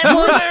seen that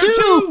one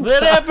too.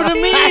 That happened to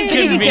me in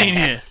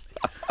Convenient.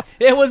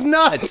 It was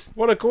nuts.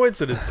 What a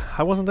coincidence!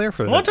 I wasn't there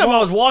for that. One time I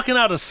was walking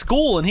out of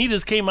school and he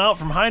just came out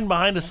from hiding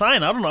behind a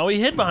sign. I don't know. He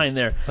hid behind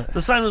there.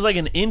 The sign was like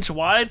an inch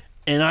wide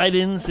and I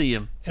didn't see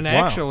him. And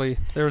actually,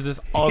 there was this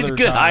other He's a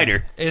good time.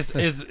 hider. As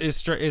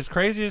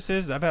crazy as this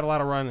is, I've had a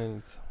lot of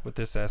run-ins with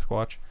this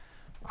Sasquatch.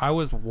 I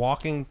was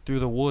walking through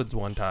the woods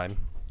one time,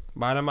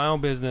 minding my own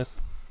business,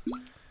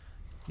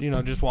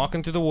 just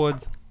walking through the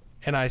woods,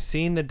 and I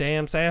seen the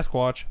damn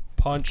Sasquatch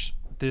punch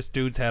this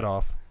dude's head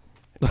off.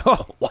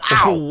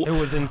 Wow. It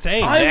was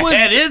insane.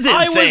 That is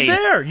I was insane.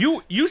 there.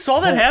 You saw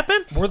that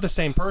happen? We're the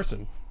same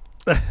person.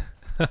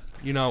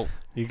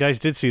 You guys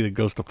did see the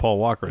ghost of Paul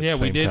Walker at Yeah, the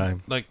same we did.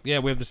 time. We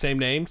have the same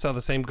name, saw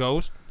the same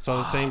ghost, saw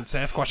the same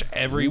Sasquatch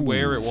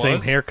everywhere it was.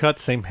 Same haircut,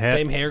 same hat.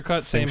 Same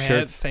haircut, same same hat,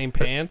 shirts. same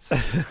pants,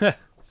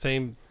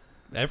 same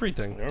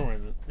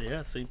everything.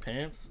 Yeah, same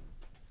pants.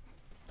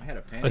 I had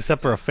a panic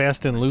Except for a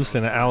Fast and Loose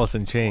and an Alice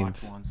in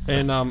Chains. once.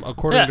 And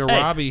according to hey,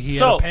 Robbie, he had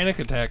so, a panic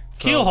attack.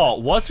 So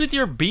Keelhaul, what's with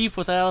your beef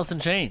with Alice in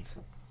Chains?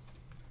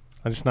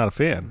 I'm just not a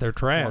fan. they're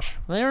trash.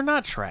 They are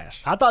not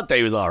trash. I thought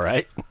they was all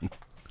right.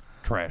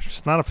 Trash.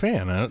 Just not a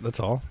fan. That's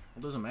all.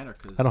 It doesn't matter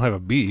because I don't have a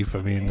beef.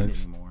 I mean, band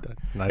it's- anymore.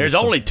 There's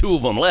only 2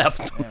 of them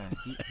left.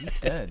 Yeah, he's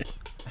dead.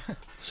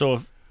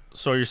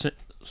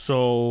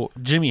 So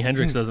Jimi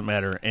Hendrix doesn't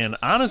matter, and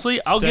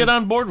honestly, I'll Says- get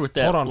on board with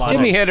that. Hold on, logic.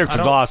 Jimi Hendrix I is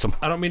don't- awesome.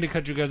 I don't mean to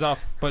cut you guys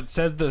off, but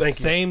says the Thank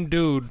you. same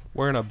dude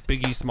wearing a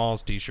Biggie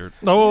Smalls t-shirt.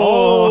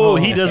 Oh,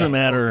 he doesn't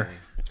matter.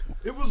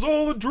 It was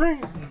all a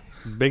dream.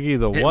 Biggie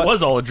the It what?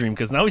 was all a dream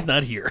because now he's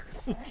not here.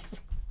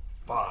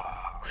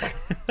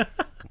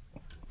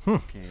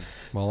 Okay,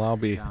 Well, I'll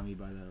be. got me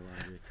by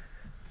that logic.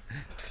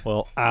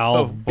 Well,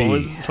 I'll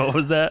be. What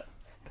was that?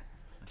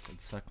 I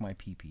said, suck my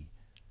pee-pee.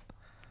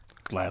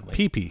 Gladly.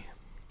 Pee-pee.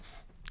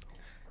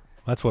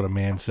 That's what a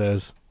man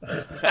says.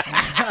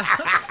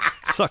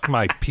 Suck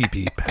my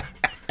pee-pee.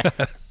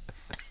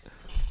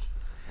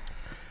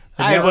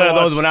 I had one of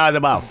those when I was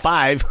about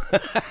 5.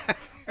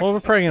 Well, we're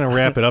probably going to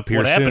wrap it up here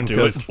What soon happened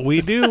to it? because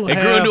we do It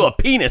have... grew into a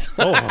penis.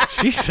 Oh,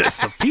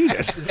 Jesus, a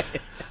penis.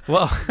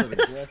 Well,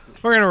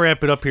 we're going to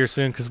wrap it up here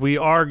soon because we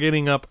are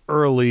getting up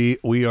early.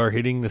 We are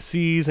hitting the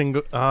seas and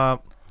we're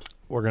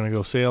going to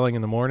go sailing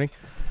in the morning.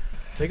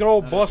 Take an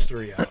old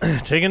blustery out.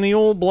 Taking the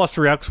old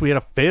bluster out because we had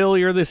a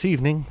failure this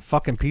evening.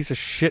 Fucking piece of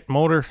shit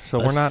motor. So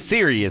we're not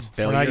serious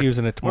failure. we're not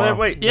using it tomorrow.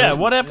 Wait, yeah,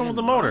 what happened with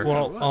the motor?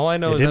 Well, all I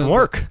know It is didn't that was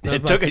work. my-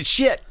 It took a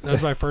shit. That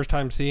was my first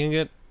time seeing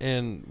it,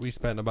 and we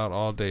spent about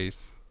all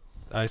days.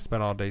 I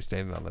spent all day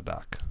standing on the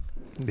dock.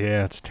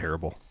 Yeah, it's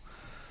terrible.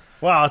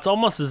 Wow, it's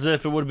almost as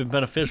if it would have been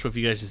beneficial if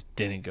you guys just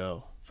didn't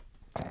go.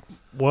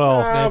 Well,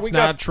 That's we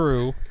not got-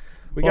 true.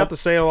 We got the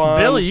sail on.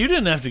 Billy, you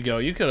didn't have to go.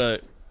 You could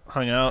have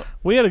hung out.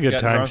 we had a good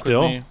got time drunk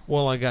still. With me.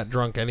 Well, I got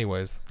drunk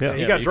anyways. Yeah,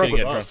 You got but drunk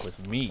could've with got us. drunk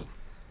with me.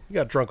 You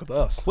got drunk with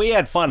us. We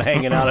had fun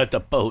hanging out at the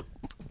boat.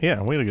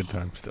 yeah, we had a good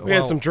time still. We had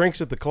Well- some drinks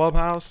at the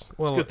clubhouse. It's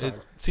a Well, good it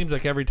time. seems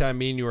like every time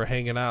me and you were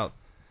hanging out,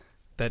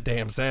 that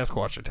damn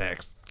Sasquatch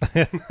attacks.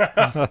 It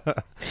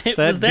That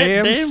was that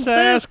damn damn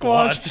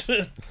Sasquatch.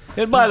 Sasquatch.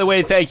 And by the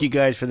way, thank you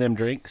guys for them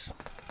drinks.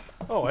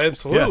 Oh, Yeah,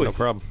 absolutely. no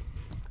problem.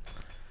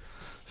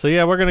 So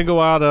yeah, we're gonna go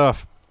out,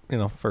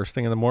 first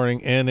thing in the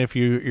morning. And if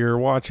you're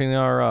watching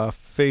our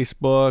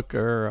Facebook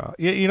or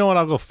you know what,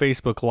 I'll go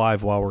Facebook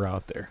Live while we're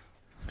out there.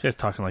 This guy's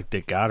talking like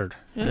Dick Goddard.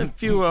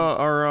 If you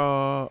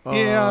are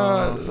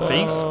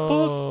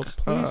Facebook,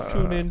 Please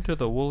tune in to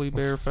the Woolly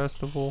Bear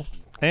Festival.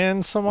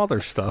 And some other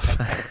stuff.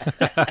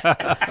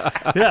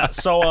 yeah.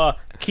 So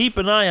keep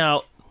an eye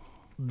out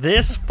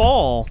this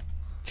fall.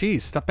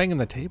 Jeez, stop banging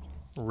the table.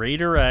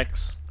 Raider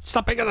X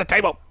Stop banging the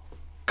table.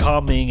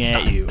 coming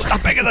at you.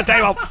 Stop banging the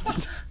table.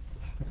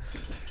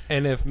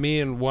 And if me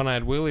and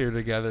One-Eyed Willie are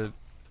together,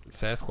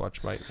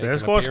 Sasquatch might make an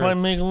Sasquatch might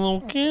appearance. make a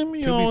little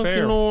cameo. To be fair,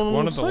 you know what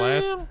one I'm of the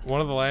saying?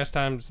 last last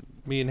times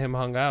me and him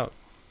hung out,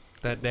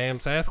 that damn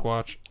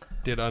Sasquatch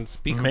did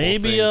unspeakable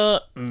Maybe things.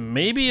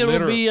 maybe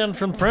it'll be on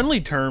some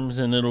friendly terms,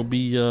 and it'll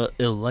be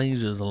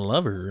Elijah's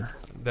lover.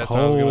 That's what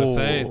I was gonna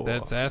say.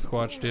 That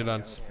Sasquatch did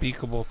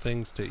unspeakable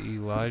things to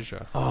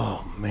Elijah.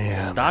 Oh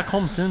man.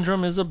 Stockholm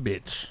syndrome is a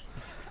bitch.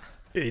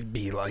 It'd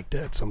be like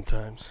that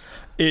sometimes.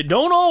 It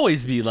don't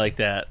always be like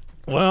that,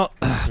 Well,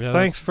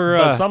 thanks for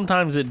but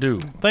sometimes it do.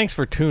 thanks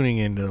for tuning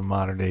into the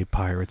Modern Day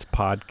Pirates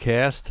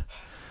podcast.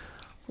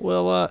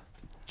 Well,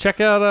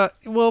 check out.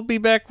 We'll be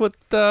back with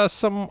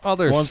some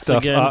other Once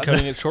stuff. again,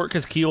 cutting it short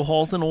because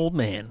Keelhaul's an old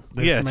man.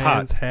 This yeah, it's hot.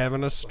 man's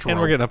having a stroke. And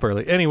we're getting up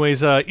early.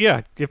 Anyways,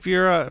 yeah, if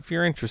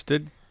you're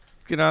interested,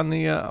 get on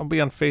the. I'll be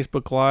on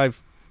Facebook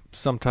Live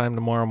sometime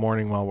tomorrow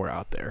morning while we're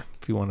out there.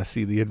 If you want to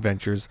see the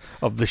adventures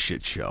of the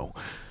shit show.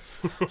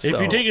 If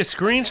you take a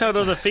screenshot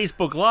of the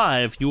Facebook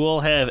Live, you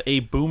will have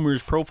a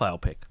boomer's profile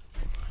pic.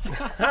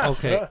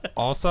 Okay.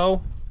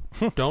 Also,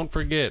 don't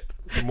forget,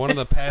 in one of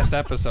the past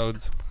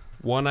episodes,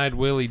 One-Eyed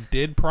Willie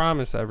did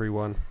promise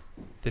everyone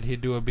that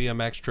he'd do a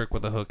BMX trick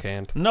with a hook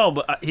hand. No,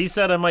 but he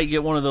said I might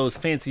get one of those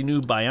fancy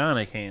new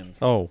bionic hands.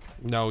 Oh,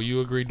 No,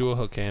 you agreed to a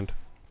hook hand.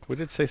 we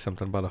did say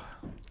something about a.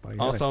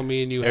 Also,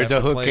 me and you There's have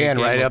a to hook play hand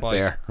game right of up bike.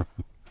 there.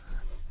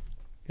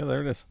 Yeah,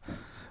 there it is.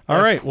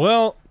 All right.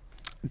 Well,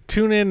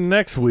 tune in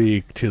next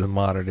week to the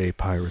Modern Day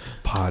Pirates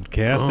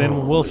podcast,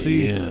 and we'll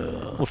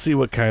see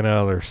what kind of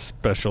other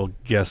special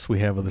guests we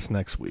have with us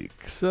next week.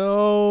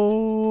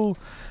 So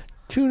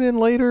tune in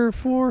later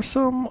for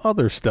some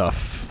other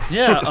stuff.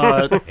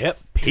 Yeah. Yep.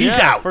 Peace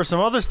out. For some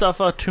other stuff,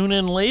 tune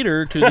in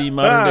later to the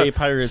Modern Day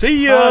Pirates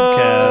See ya.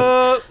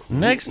 podcast.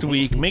 Next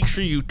week, make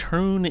sure you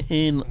tune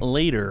in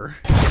later.